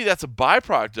mean, maybe that's a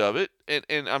byproduct of it,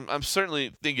 and I'm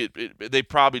certainly think they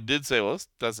probably did say, well, this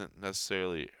doesn't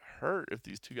necessarily hurt if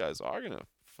these two guys are going to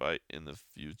fight in the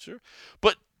future.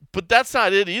 But that's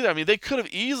not it either. I mean, they could have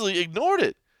easily ignored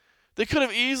it. They could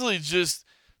have easily just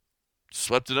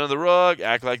swept it under the rug,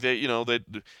 act like they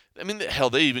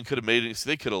even could have made it.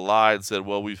 They could have lied and said,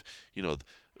 well,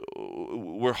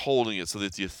 we're holding it so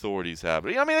that the authorities have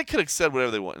it. They could have said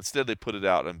whatever they want. Instead, they put it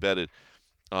out embedded.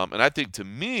 And I think, to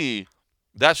me,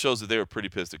 that shows that they were pretty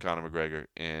pissed at Conor McGregor,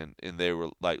 and they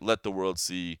were like, let the world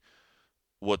see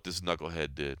what this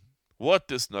knucklehead did.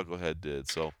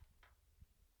 So,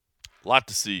 a lot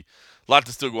to see. A lot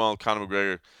to still go on with Conor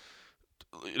McGregor.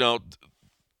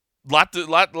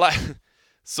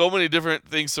 So many different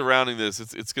things surrounding this.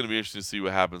 It's going to be interesting to see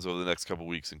what happens over the next couple of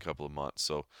weeks and couple of months.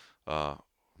 So,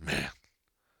 man,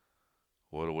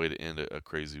 What a way to end a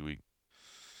crazy week.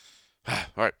 All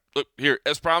right, look here.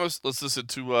 As promised, let's listen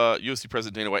to UFC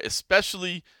President Dana White,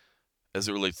 especially as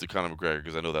it relates to Conor McGregor,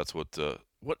 because I know that's what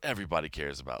everybody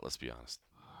cares about. Let's be honest.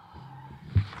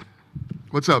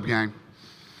 What's up, gang?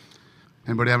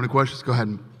 Anybody have any questions? Go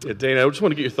ahead. Yeah, Dana, I just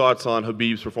want to get your thoughts on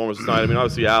Khabib's performance tonight. I mean,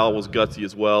 obviously Al was gutsy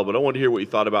as well, but I wanted to hear what you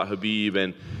thought about Khabib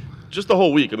and just the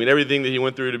whole week. I mean, everything that he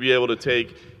went through to be able to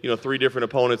take, 3 different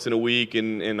opponents in a week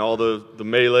and all the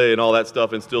melee and all that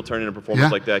stuff and still turn in a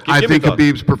performance like that. I think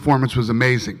Khabib's performance was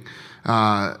amazing.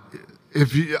 I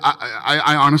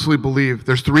honestly believe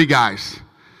there's 3 guys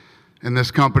in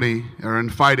this company or in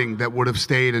fighting that would have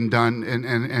stayed and done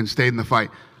and stayed in the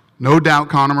fight. No doubt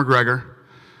Conor McGregor,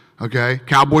 okay,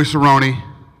 Cowboy Cerrone,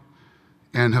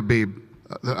 and Khabib.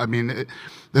 I mean,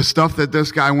 the stuff that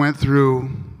this guy went through,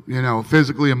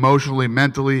 physically, emotionally,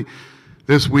 mentally,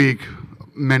 this week,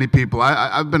 many people.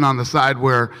 I've been on the side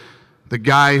where the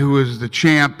guy who is the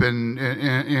champ and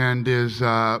is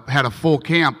had a full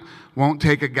camp won't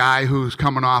take a guy who's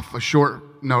coming off a short.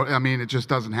 No, I mean, it just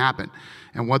doesn't happen.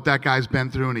 And what that guy's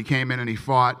been through, and he came in and he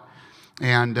fought.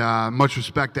 And much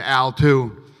respect to Al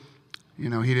too. He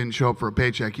didn't show up for a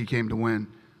paycheck. He came to win.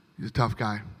 He's a tough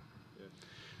guy.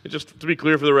 And just to be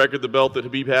clear for the record, the belt that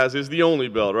Khabib has is the only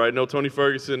belt, right? No Tony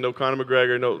Ferguson, no Conor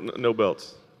McGregor, no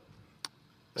belts.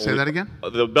 Say that again?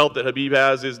 The belt that Khabib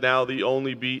has is now the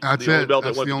only That's the only it. belt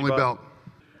That's that the only belt.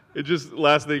 It just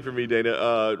last thing for me,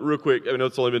 Dana. Real quick, I know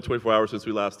it's only been 24 hours since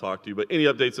we last talked to you, but any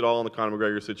updates at all on the Conor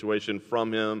McGregor situation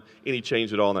from him? Any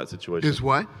change at all in that situation? Is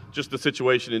what? Just the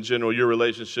situation in general, your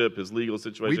relationship, his legal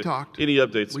situation. We talked. Any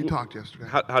updates? We talked yesterday.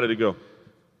 How did it go?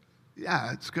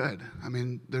 Yeah, it's good. I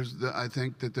mean, I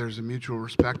think that there's a mutual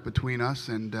respect between us,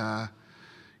 and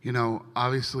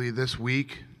obviously this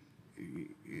week,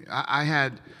 I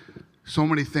had so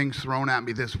many things thrown at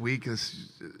me this week.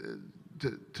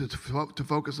 To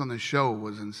focus on the show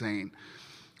was insane.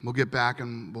 We'll get back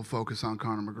and we'll focus on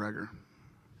Conor McGregor.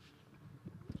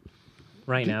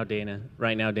 Right now,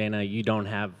 Dana, you don't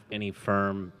have any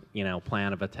firm,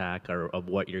 plan of attack or of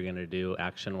what you're going to do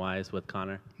action-wise with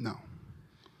Conor? No.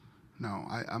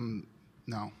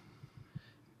 No.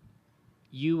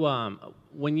 You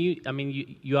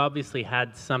you obviously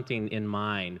had something in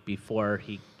mind before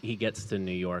he gets to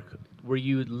New York. Were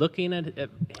you looking at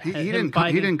he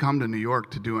didn't come to New York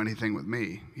to do anything with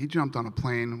me. He jumped on a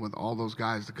plane with all those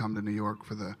guys to come to New York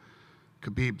for the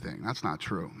Khabib thing. That's not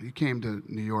true. He came to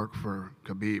New York for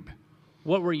Khabib.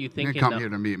 What were you thinking? He didn't come here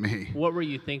to meet me. What were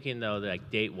you thinking though, like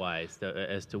date-wise,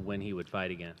 as to when he would fight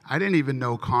again? I didn't even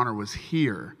know Conor was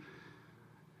here.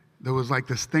 There was like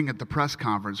this thing at the press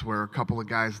conference where a couple of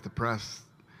guys at the press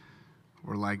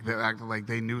were like, they acted like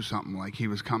they knew something, like he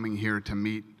was coming here to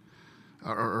meet,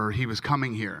 or he was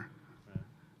coming here,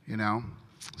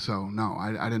 So no,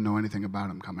 I didn't know anything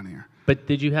about him coming here. But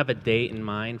did you have a date in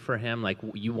mind for him? Like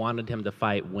you wanted him to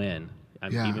fight when?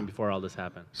 Yeah. Even before all this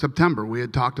happened? September. We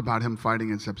had talked about him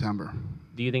fighting in September.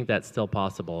 Do you think that's still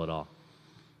possible at all?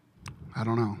 I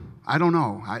don't know.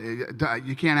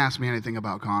 You can't ask me anything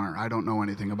about Conor. I don't know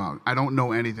anything about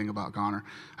Conor.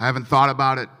 I haven't thought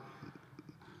about it.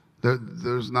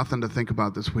 There's nothing to think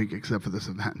about this week except for this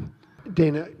event.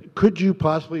 Dana, could you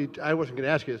possibly, I wasn't going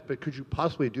to ask you this, but could you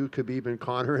possibly do Khabib and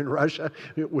Conor in Russia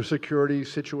with security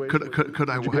situation? Could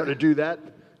I would you what? be able to do that?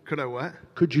 Could I what?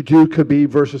 Could you do Khabib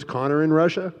versus Conor in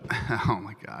Russia? Oh,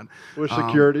 my God. With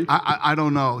security? I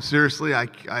don't know. Seriously,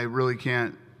 I really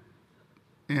can't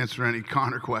answer any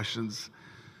Conor questions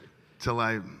till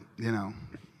this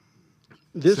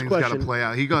thing's question got to play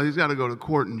out. He's got to go to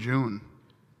court in June.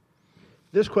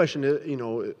 This question,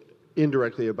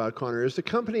 indirectly about Conor, is the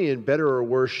company in better or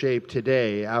worse shape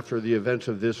today after the events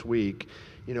of this week?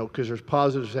 Because there's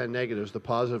positives and negatives. The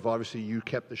positive, obviously, you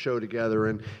kept the show together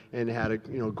and had a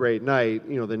great night.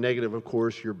 The negative, of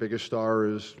course, your biggest star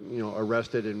is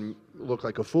arrested and looked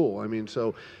like a fool. I mean,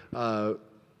 so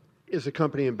is the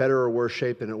company in better or worse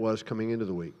shape than it was coming into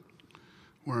the week?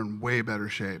 We're in way better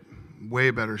shape.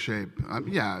 Way better shape.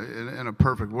 Yeah, in a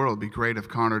perfect world, it'd be great if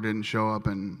Conor didn't show up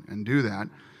and do that.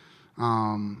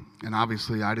 And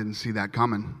obviously, I didn't see that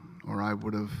coming, or I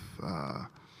would have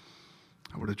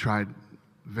tried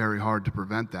very hard to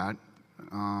prevent that.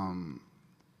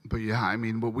 But yeah, I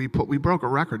mean, we broke a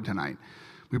record tonight.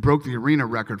 We broke the arena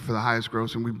record for the highest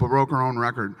gross, and we broke our own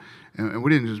record. And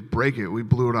we didn't just break it; we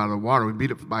blew it out of the water. We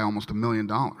beat it by almost $1 million.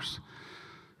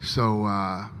 So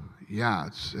yeah,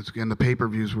 it's and the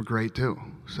pay-per-views were great too.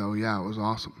 So yeah, it was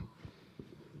awesome.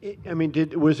 I mean,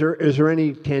 is there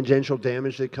any tangential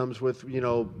damage that comes with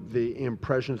the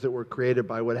impressions that were created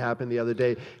by what happened the other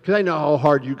day? Because I know how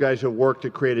hard you guys have worked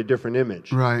to create a different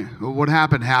image. Right. Well, what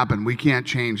happened. We can't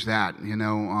change that,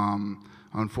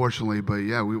 unfortunately. But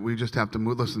yeah, we just have to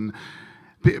move. Listen,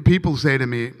 people say to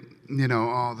me,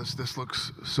 oh, this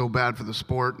looks so bad for the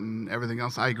sport and everything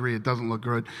else. I agree, it doesn't look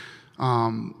good.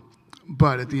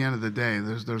 But at the end of the day,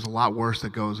 there's a lot worse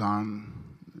that goes on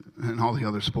in all the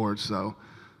other sports. So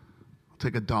I'll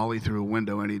take a dolly through a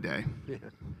window any day. Yeah.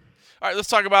 All right, let's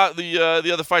talk about the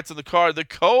other fights on the card. The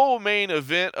co-main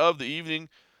event of the evening,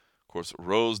 of course,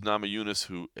 Rose Namajunas,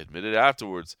 who admitted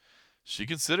afterwards she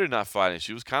considered not fighting.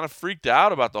 She was kind of freaked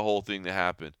out about the whole thing that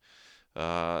happened.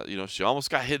 She almost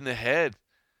got hit in the head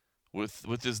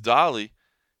with this dolly,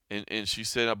 and she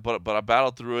said, but I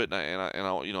battled through it, and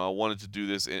I wanted to do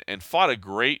this, and fought a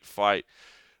great fight.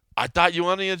 I thought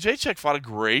Joanna Jędrzejczyk fought a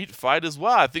great fight as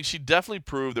well. I think she definitely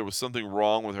proved there was something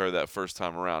wrong with her that first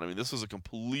time around. I mean, this was a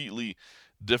completely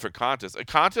different contest. A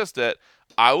contest that,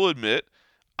 I will admit,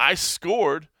 I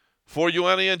scored for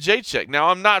Joanna Jędrzejczyk. Now,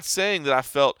 I'm not saying that I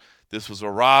felt this was a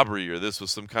robbery or this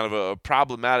was some kind of a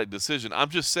problematic decision. I'm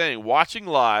just saying, watching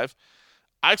live,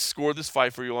 I scored this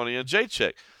fight for Joanna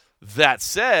Jędrzejczyk. That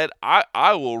said,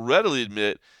 I will readily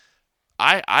admit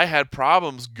I had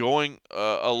problems going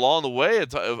along the way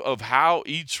of how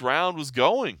each round was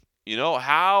going.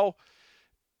 How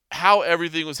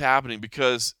everything was happening,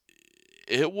 because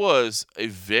it was a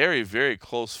very, very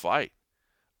close fight.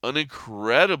 An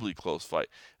incredibly close fight.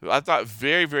 I thought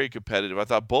very, very competitive. I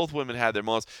thought both women had their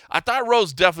moments. I thought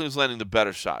Rose definitely was landing the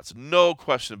better shots. No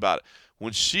question about it.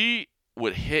 When she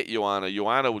would hit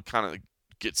Joanna would kind of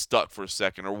get stuck for a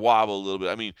second or wobble a little bit.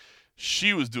 I mean,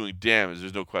 she was doing damage.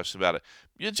 There's no question about it.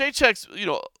 Jędrzejczyk's,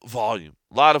 volume.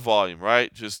 A lot of volume,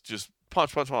 right? Just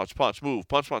punch, punch, punch, punch, move,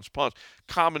 punch, punch, punch.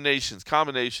 Combinations,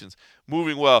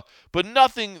 moving well. But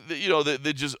nothing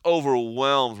that just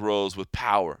overwhelms Rose with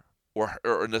power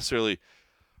or necessarily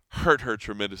hurt her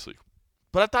tremendously.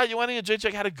 But I thought Joanna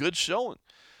Jędrzejczyk had a good showing.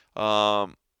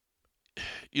 Whether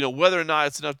or not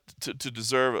it's enough to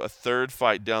deserve a third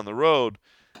fight down the road,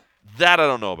 that I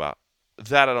don't know about.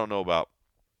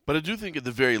 But I do think at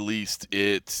the very least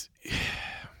it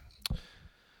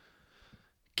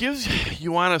gives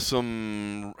Joanna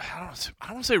some, I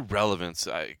don't want to say relevance.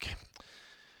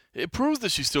 It proves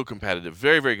that she's still competitive,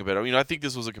 very, very competitive. I think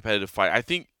this was a competitive fight. I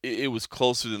think it was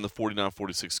closer than the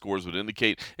 49-46 scores would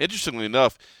indicate. Interestingly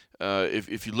enough,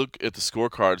 if you look at the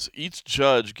scorecards, each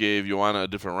judge gave Joanna a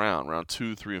different round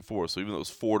 2, 3, and 4. So even though it was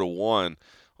 4-1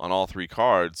 on all three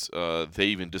cards, they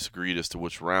even disagreed as to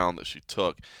which round that she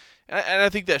took. And I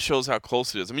think that shows how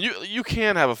close it is. I mean, you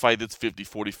can have a fight that's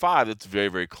 50-45 that's very,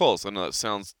 very close. I know that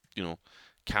sounds,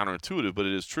 counterintuitive, but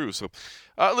it is true. So,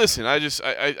 listen, I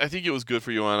think it was good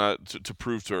for Joanna to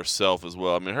prove to herself as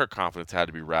well. I mean, her confidence had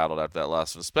to be rattled after that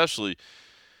last one, especially,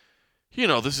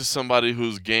 this is somebody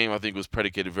whose game I think was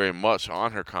predicated very much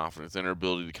on her confidence and her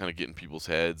ability to kind of get in people's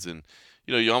heads. And,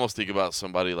 you almost think about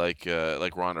somebody like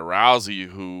Ronda Rousey,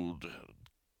 who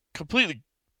completely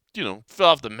fell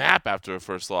off the map after her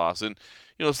first loss. And,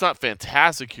 it's not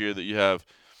fantastic here that you have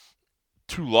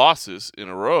 2 losses in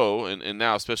a row, and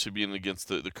now especially being against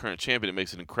the current champion, it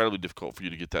makes it incredibly difficult for you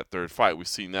to get that third fight. We've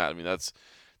seen that. I mean,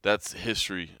 that's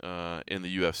history in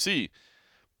the UFC.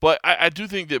 But I do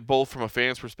think that both from a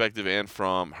fan's perspective and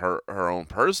from her own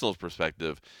personal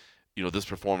perspective, this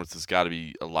performance has got to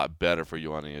be a lot better for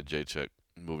Joanna Jędrzejczyk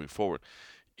moving forward.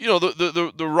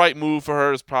 The right move for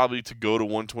her is probably to go to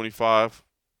 125.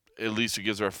 At least it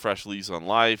gives her a fresh lease on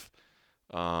life.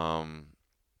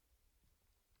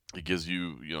 It gives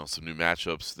you, some new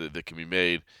matchups that can be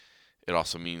made. It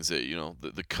also means that,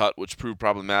 the cut, which proved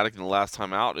problematic in the last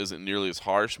time out, isn't nearly as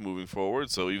harsh moving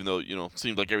forward. So even though, it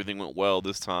seemed like everything went well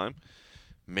this time,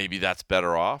 maybe that's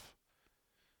better off.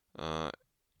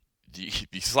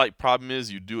 The slight problem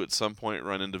is you do at some point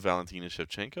run into Valentina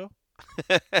Shevchenko.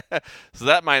 So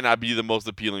that might not be the most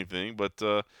appealing thing, but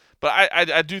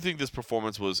I do think this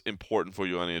performance was important for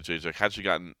Joanna Jędrzejczyk. Had she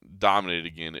gotten dominated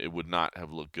again, it would not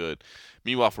have looked good.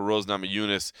 Meanwhile, for Rose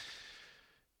Namajunas,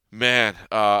 man,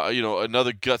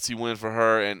 another gutsy win for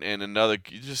her, and another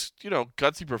just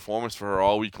gutsy performance for her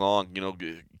all week long.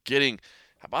 Getting,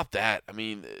 how about that? I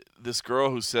mean, this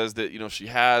girl who says that she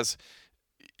has.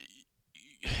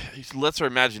 He lets her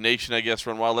imagination, I guess,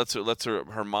 run wild. Lets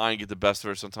her mind get the best of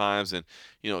her sometimes, and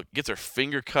gets her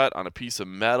finger cut on a piece of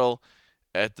metal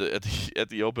at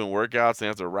the open workouts. They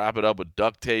have to wrap it up with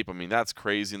duct tape. I mean, that's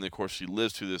crazy. And of course, she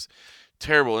lives through this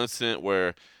terrible incident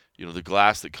where the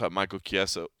glass that cut Michael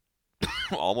Chiesa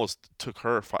almost took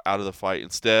her out of the fight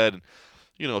instead. And,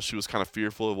 she was kind of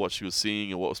fearful of what she was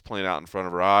seeing and what was playing out in front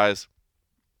of her eyes.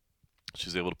 She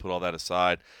was able to put all that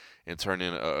aside and turn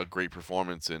in a great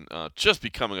performance and just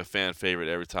becoming a fan favorite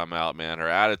every time out, man. Her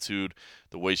attitude,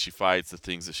 the way she fights, the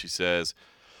things that she says.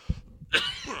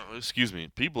 Excuse me.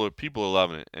 People are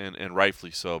loving it, and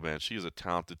rightfully so, man. She is a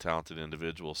talented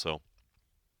individual. So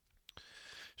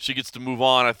she gets to move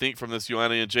on, I think, from this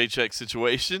Joanna Jędrzejczyk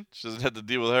situation. She doesn't have to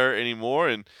deal with her anymore,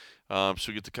 and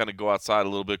she'll get to kind of go outside a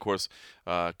little bit. Of course,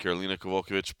 Karolina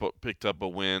Kowalkiewicz picked up a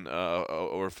win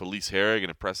over Felice Herrig, an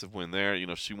impressive win there.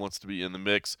 She wants to be in the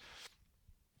mix.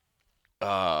 There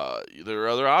are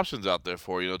other options out there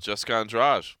for Jessica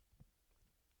Andrade.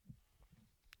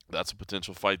 That's a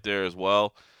potential fight there as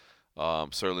well.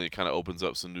 Certainly, it kind of opens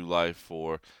up some new life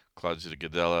for Claudia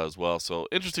Gadelha as well. So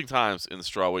interesting times in the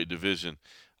strawweight division.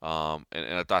 And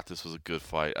I thought this was a good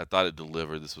fight. I thought it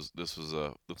delivered. This was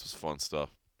fun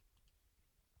stuff.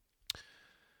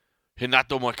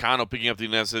 Renato Moicano picking up the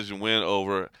decision win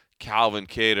over Calvin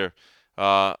Kattar.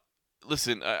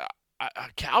 Listen,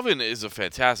 Calvin is a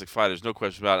fantastic fighter. There's no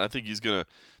question about it. I think he's going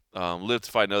to live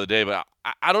to fight another day. But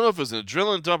I don't know if it was an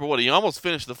adrenaline dump or what. He almost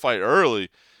finished the fight early.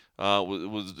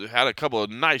 Had a couple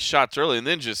of nice shots early and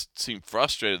then just seemed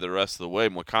frustrated the rest of the way.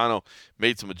 Moicano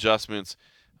made some adjustments.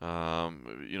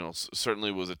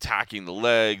 Certainly was attacking the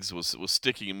legs, was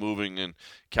sticking and moving, and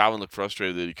Calvin looked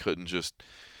frustrated that he couldn't just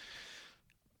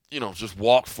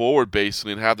walk forward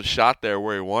basically and have the shot there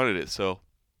where he wanted it. So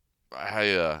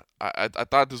I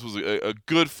thought this was a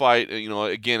good fight.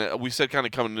 Again, we said kind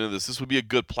of coming into this would be a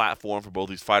good platform for both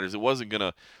these fighters. It wasn't going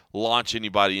to launch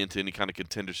anybody into any kind of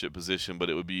contendership position,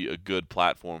 but it would be a good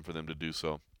platform for them to do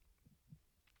so.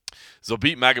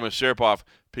 Zabit Magomedsharipov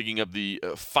picking up the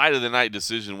fight of the night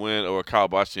decision win over Kyle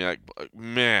Bochniak.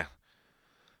 Man,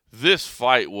 this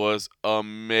fight was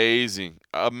amazing.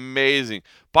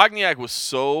 Bochniak was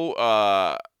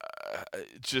so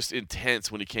just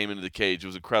intense when he came into the cage. It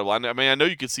was incredible. I know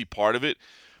you could see part of it,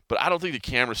 but I don't think the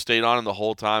camera stayed on him the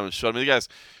whole time and showed me the guy's,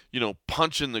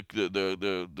 punching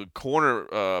the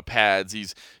corner pads.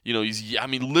 He's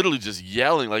literally just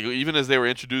yelling. Like even as they were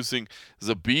introducing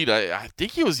Zabit, I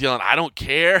think he was yelling, "I don't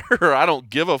care," or "I don't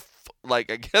give a." I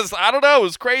guess I don't know. It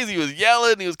was crazy. He was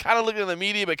yelling. He was kind of looking at the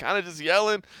media, but kind of just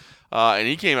yelling. And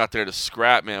he came out there to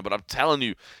scrap, man. But I'm telling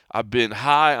you, I've been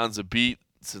high on Zabit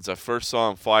since I first saw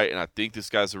him fight, and I think this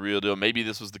guy's the real deal. Maybe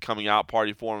this was the coming out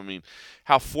party for him. I mean,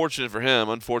 how fortunate for him,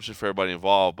 unfortunate for everybody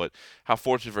involved, but how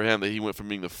fortunate for him that he went from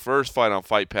being the first fight on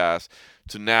Fight Pass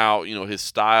to now, his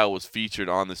style was featured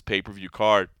on this pay-per-view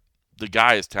card. The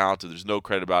guy is talented. There's no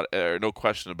credit about it, or no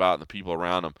question about it, and the people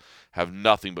around him have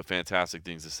nothing but fantastic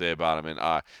things to say about him. And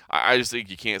I just think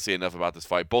you can't say enough about this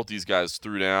fight. Both these guys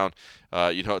threw down.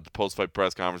 At the post-fight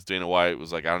press conference, Dana White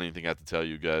was like, "I don't even think I have to tell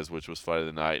you guys which was fight of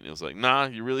the night." And it was like, "Nah,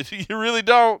 you really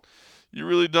don't. You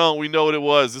really don't. We know what it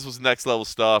was. This was next level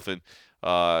stuff." And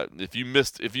if you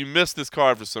missed this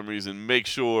card for some reason, make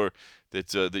sure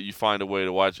that you find a way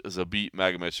to watch Zabit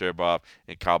Magomedsharipov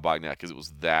and Kyle Bochniak, because it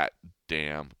was that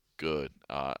damn good.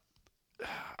 I'm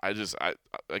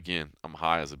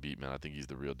high as a beat, man. I think he's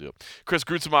the real deal. Chris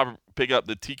Gruetzemacher pick up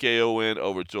the TKO win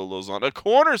over Joe Lauzon. A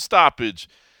corner stoppage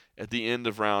at the end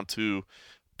of round 2.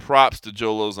 Props to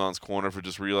Joe Lauzon's corner for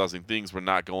just realizing things were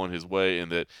not going his way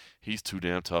and that he's too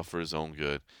damn tough for his own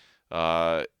good.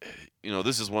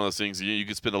 This is one of those things you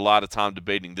could spend a lot of time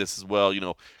debating this as well.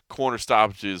 Corner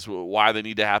stoppages, why they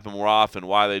need to happen more often,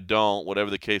 why they don't, whatever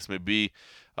the case may be.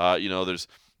 There's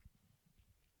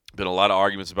been a lot of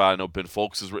arguments about it. I know Ben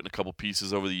Folks has written a couple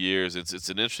pieces over the years. It's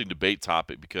an interesting debate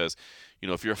topic because,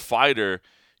 if you're a fighter,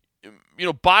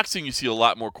 boxing you see a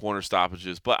lot more corner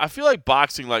stoppages. But I feel like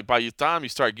boxing, like by the time you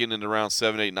start getting into round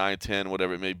 7, 8, 9, 10,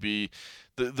 whatever it may be,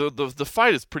 the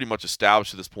fight is pretty much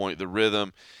established at this point, the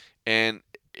rhythm, and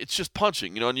it's just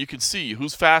punching, and you can see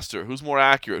who's faster, who's more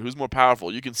accurate, who's more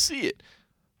powerful. You can see it.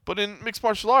 But in mixed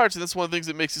martial arts, and that's one of the things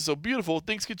that makes it so beautiful,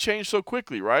 things can change so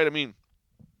quickly, right? I mean,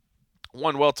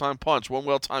 one well-timed punch, one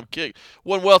well-timed kick,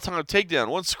 one well-timed takedown,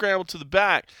 one scramble to the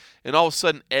back, and all of a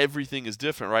sudden everything is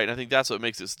different, right? And I think that's what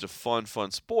makes it such a fun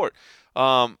sport.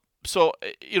 So,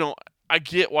 I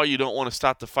get why you don't want to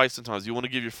stop the fight sometimes. You want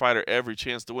to give your fighter every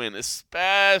chance to win,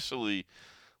 especially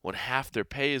when half their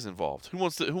pay is involved. Who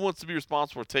wants to be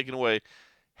responsible for taking away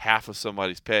half of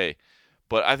somebody's pay?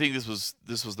 But I think this was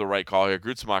the right call here.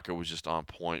 Gruetzemacher was just on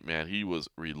point, man. He was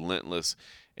relentless.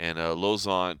 And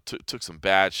Lauzon took some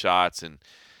bad shots, and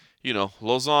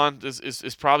Lauzon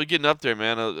is probably getting up there,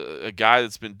 man. A guy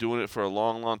that's been doing it for a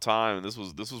long, long time, and this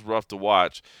was rough to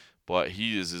watch, but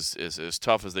he is as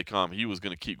tough as they come. He was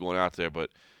going to keep going out there,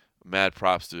 but mad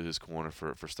props to his corner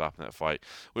for stopping that fight.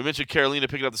 We mentioned Carolina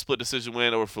picking up the split decision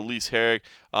win over Felice Herrig.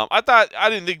 I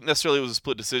didn't think necessarily it was a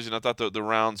split decision. I thought the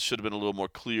rounds should have been a little more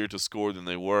clear to score than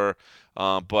they were.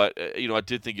 But I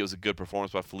did think it was a good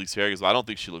performance by Felice Herrig. I don't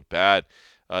think she looked bad.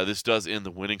 This does end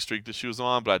the winning streak that she was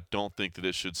on, but I don't think that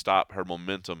it should stop her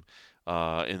momentum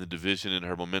in the division and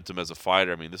her momentum as a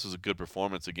fighter. I mean, this was a good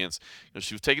performance against.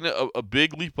 She was taking a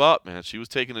big leap up, man. She was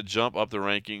taking a jump up the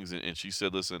rankings, and she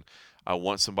said, "Listen, I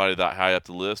want somebody that high up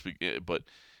the list." But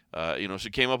she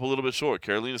came up a little bit short.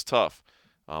 Carolina's tough,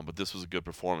 but this was a good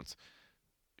performance.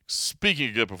 Speaking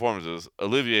of good performances,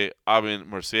 Olivier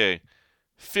Aubin-Mercier,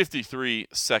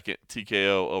 53-second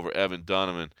TKO over Evan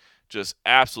Dunham. Just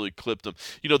absolutely clipped him.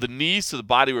 The knees to the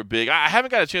body were big. I haven't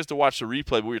got a chance to watch the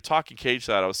replay, but we were talking cage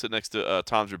side. I was sitting next to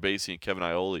Tom Gerbasi and Kevin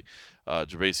Iole.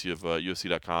 Gerbasi of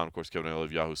UFC.com, of course, Kevin Iole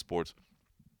of Yahoo Sports.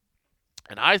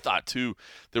 And I thought, too,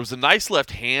 there was a nice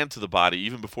left hand to the body,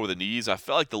 even before the knees. I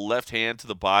felt like the left hand to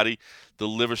the body, the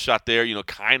liver shot there,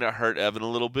 kind of hurt Evan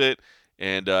a little bit.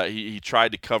 And he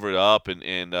tried to cover it up,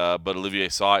 but Olivier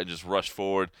saw it and just rushed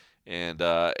forward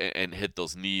and hit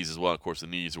those knees as well. Of course, the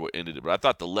knees are what ended it. But I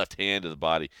thought the left hand to the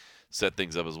body set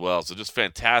things up as well. So just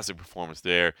fantastic performance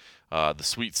there. The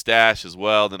sweet stash as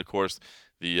well. Then, of course,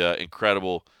 the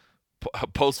incredible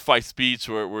post-fight speech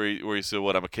where he said,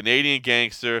 "What? I'm a Canadian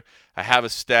gangster. I have a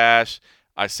stash.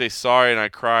 I say sorry and I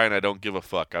cry and I don't give a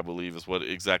fuck," I believe is what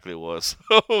exactly it was.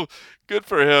 So good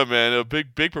for him, man. A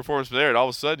big performance there. And all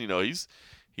of a sudden,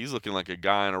 he's looking like a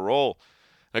guy in a roll.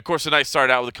 And, of course, the night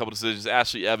started out with a couple decisions.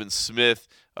 Ashley Evans Smith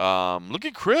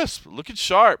looking crisp, looking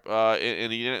sharp. Oh,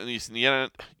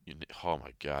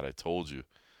 my God, I told you.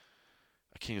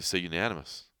 I can't even say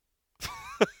unanimous.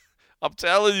 I'm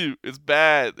telling you, it's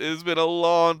bad. It's been a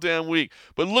long damn week.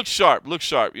 But look sharp.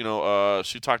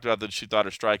 She talked about that she thought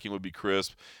her striking would be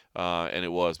crisp, and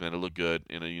it was, man. It looked good.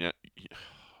 In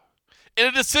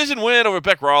a decision win over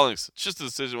Beck Rawlings. It's just a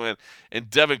decision win. And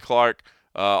Devin Clark,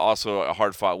 also a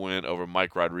hard-fought win over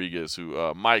Mike Rodriguez,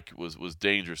 who Mike was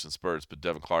dangerous in spurts, but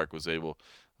Devin Clark was able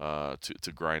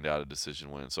to grind out a decision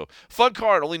win. So fun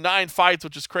card, only 9 fights,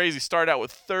 which is crazy. Started out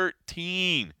with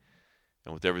 13.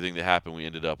 And with everything that happened, we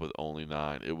ended up with only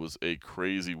 9. It was a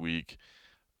crazy week.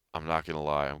 I'm not going to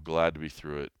lie. I'm glad to be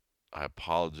through it. I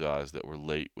apologize that we're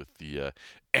late with the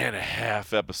and a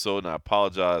half episode, and I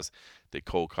apologize that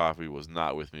Cold Coffee was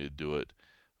not with me to do it.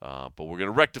 But we're going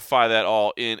to rectify that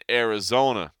all in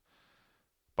Arizona.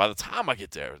 By the time I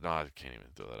get there, no, I can't even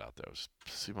throw that out there.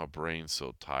 See, my brain's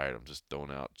so tired. I'm just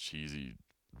throwing out cheesy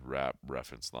rap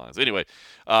reference lines. Anyway,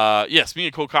 yes, me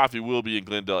and Cold Coffee will be in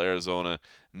Glendale, Arizona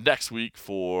next week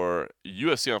for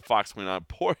UFC on Fox 29,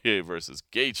 Poirier versus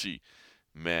Gaethje.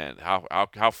 Man,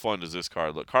 how fun does this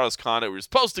card look? Carlos Condit, we're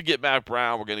supposed to get Matt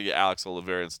Brown. We're going to get Alex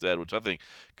Oliveira instead, which I think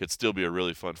could still be a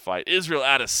really fun fight. Israel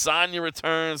Adesanya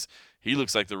returns. He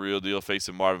looks like the real deal,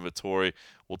 facing Marvin Vettori.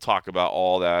 We'll talk about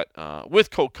all that with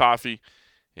Cold Coffee,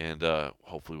 and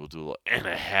hopefully we'll do a little and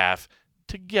a half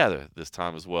together this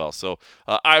time as well. So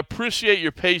I appreciate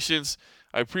your patience.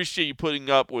 I appreciate you putting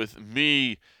up with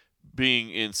me being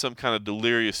in some kind of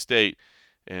delirious state,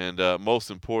 and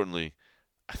most importantly,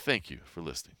 I thank you for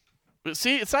listening. But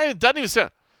see, it doesn't even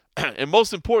sound. And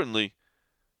most importantly,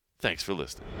 thanks for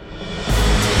listening.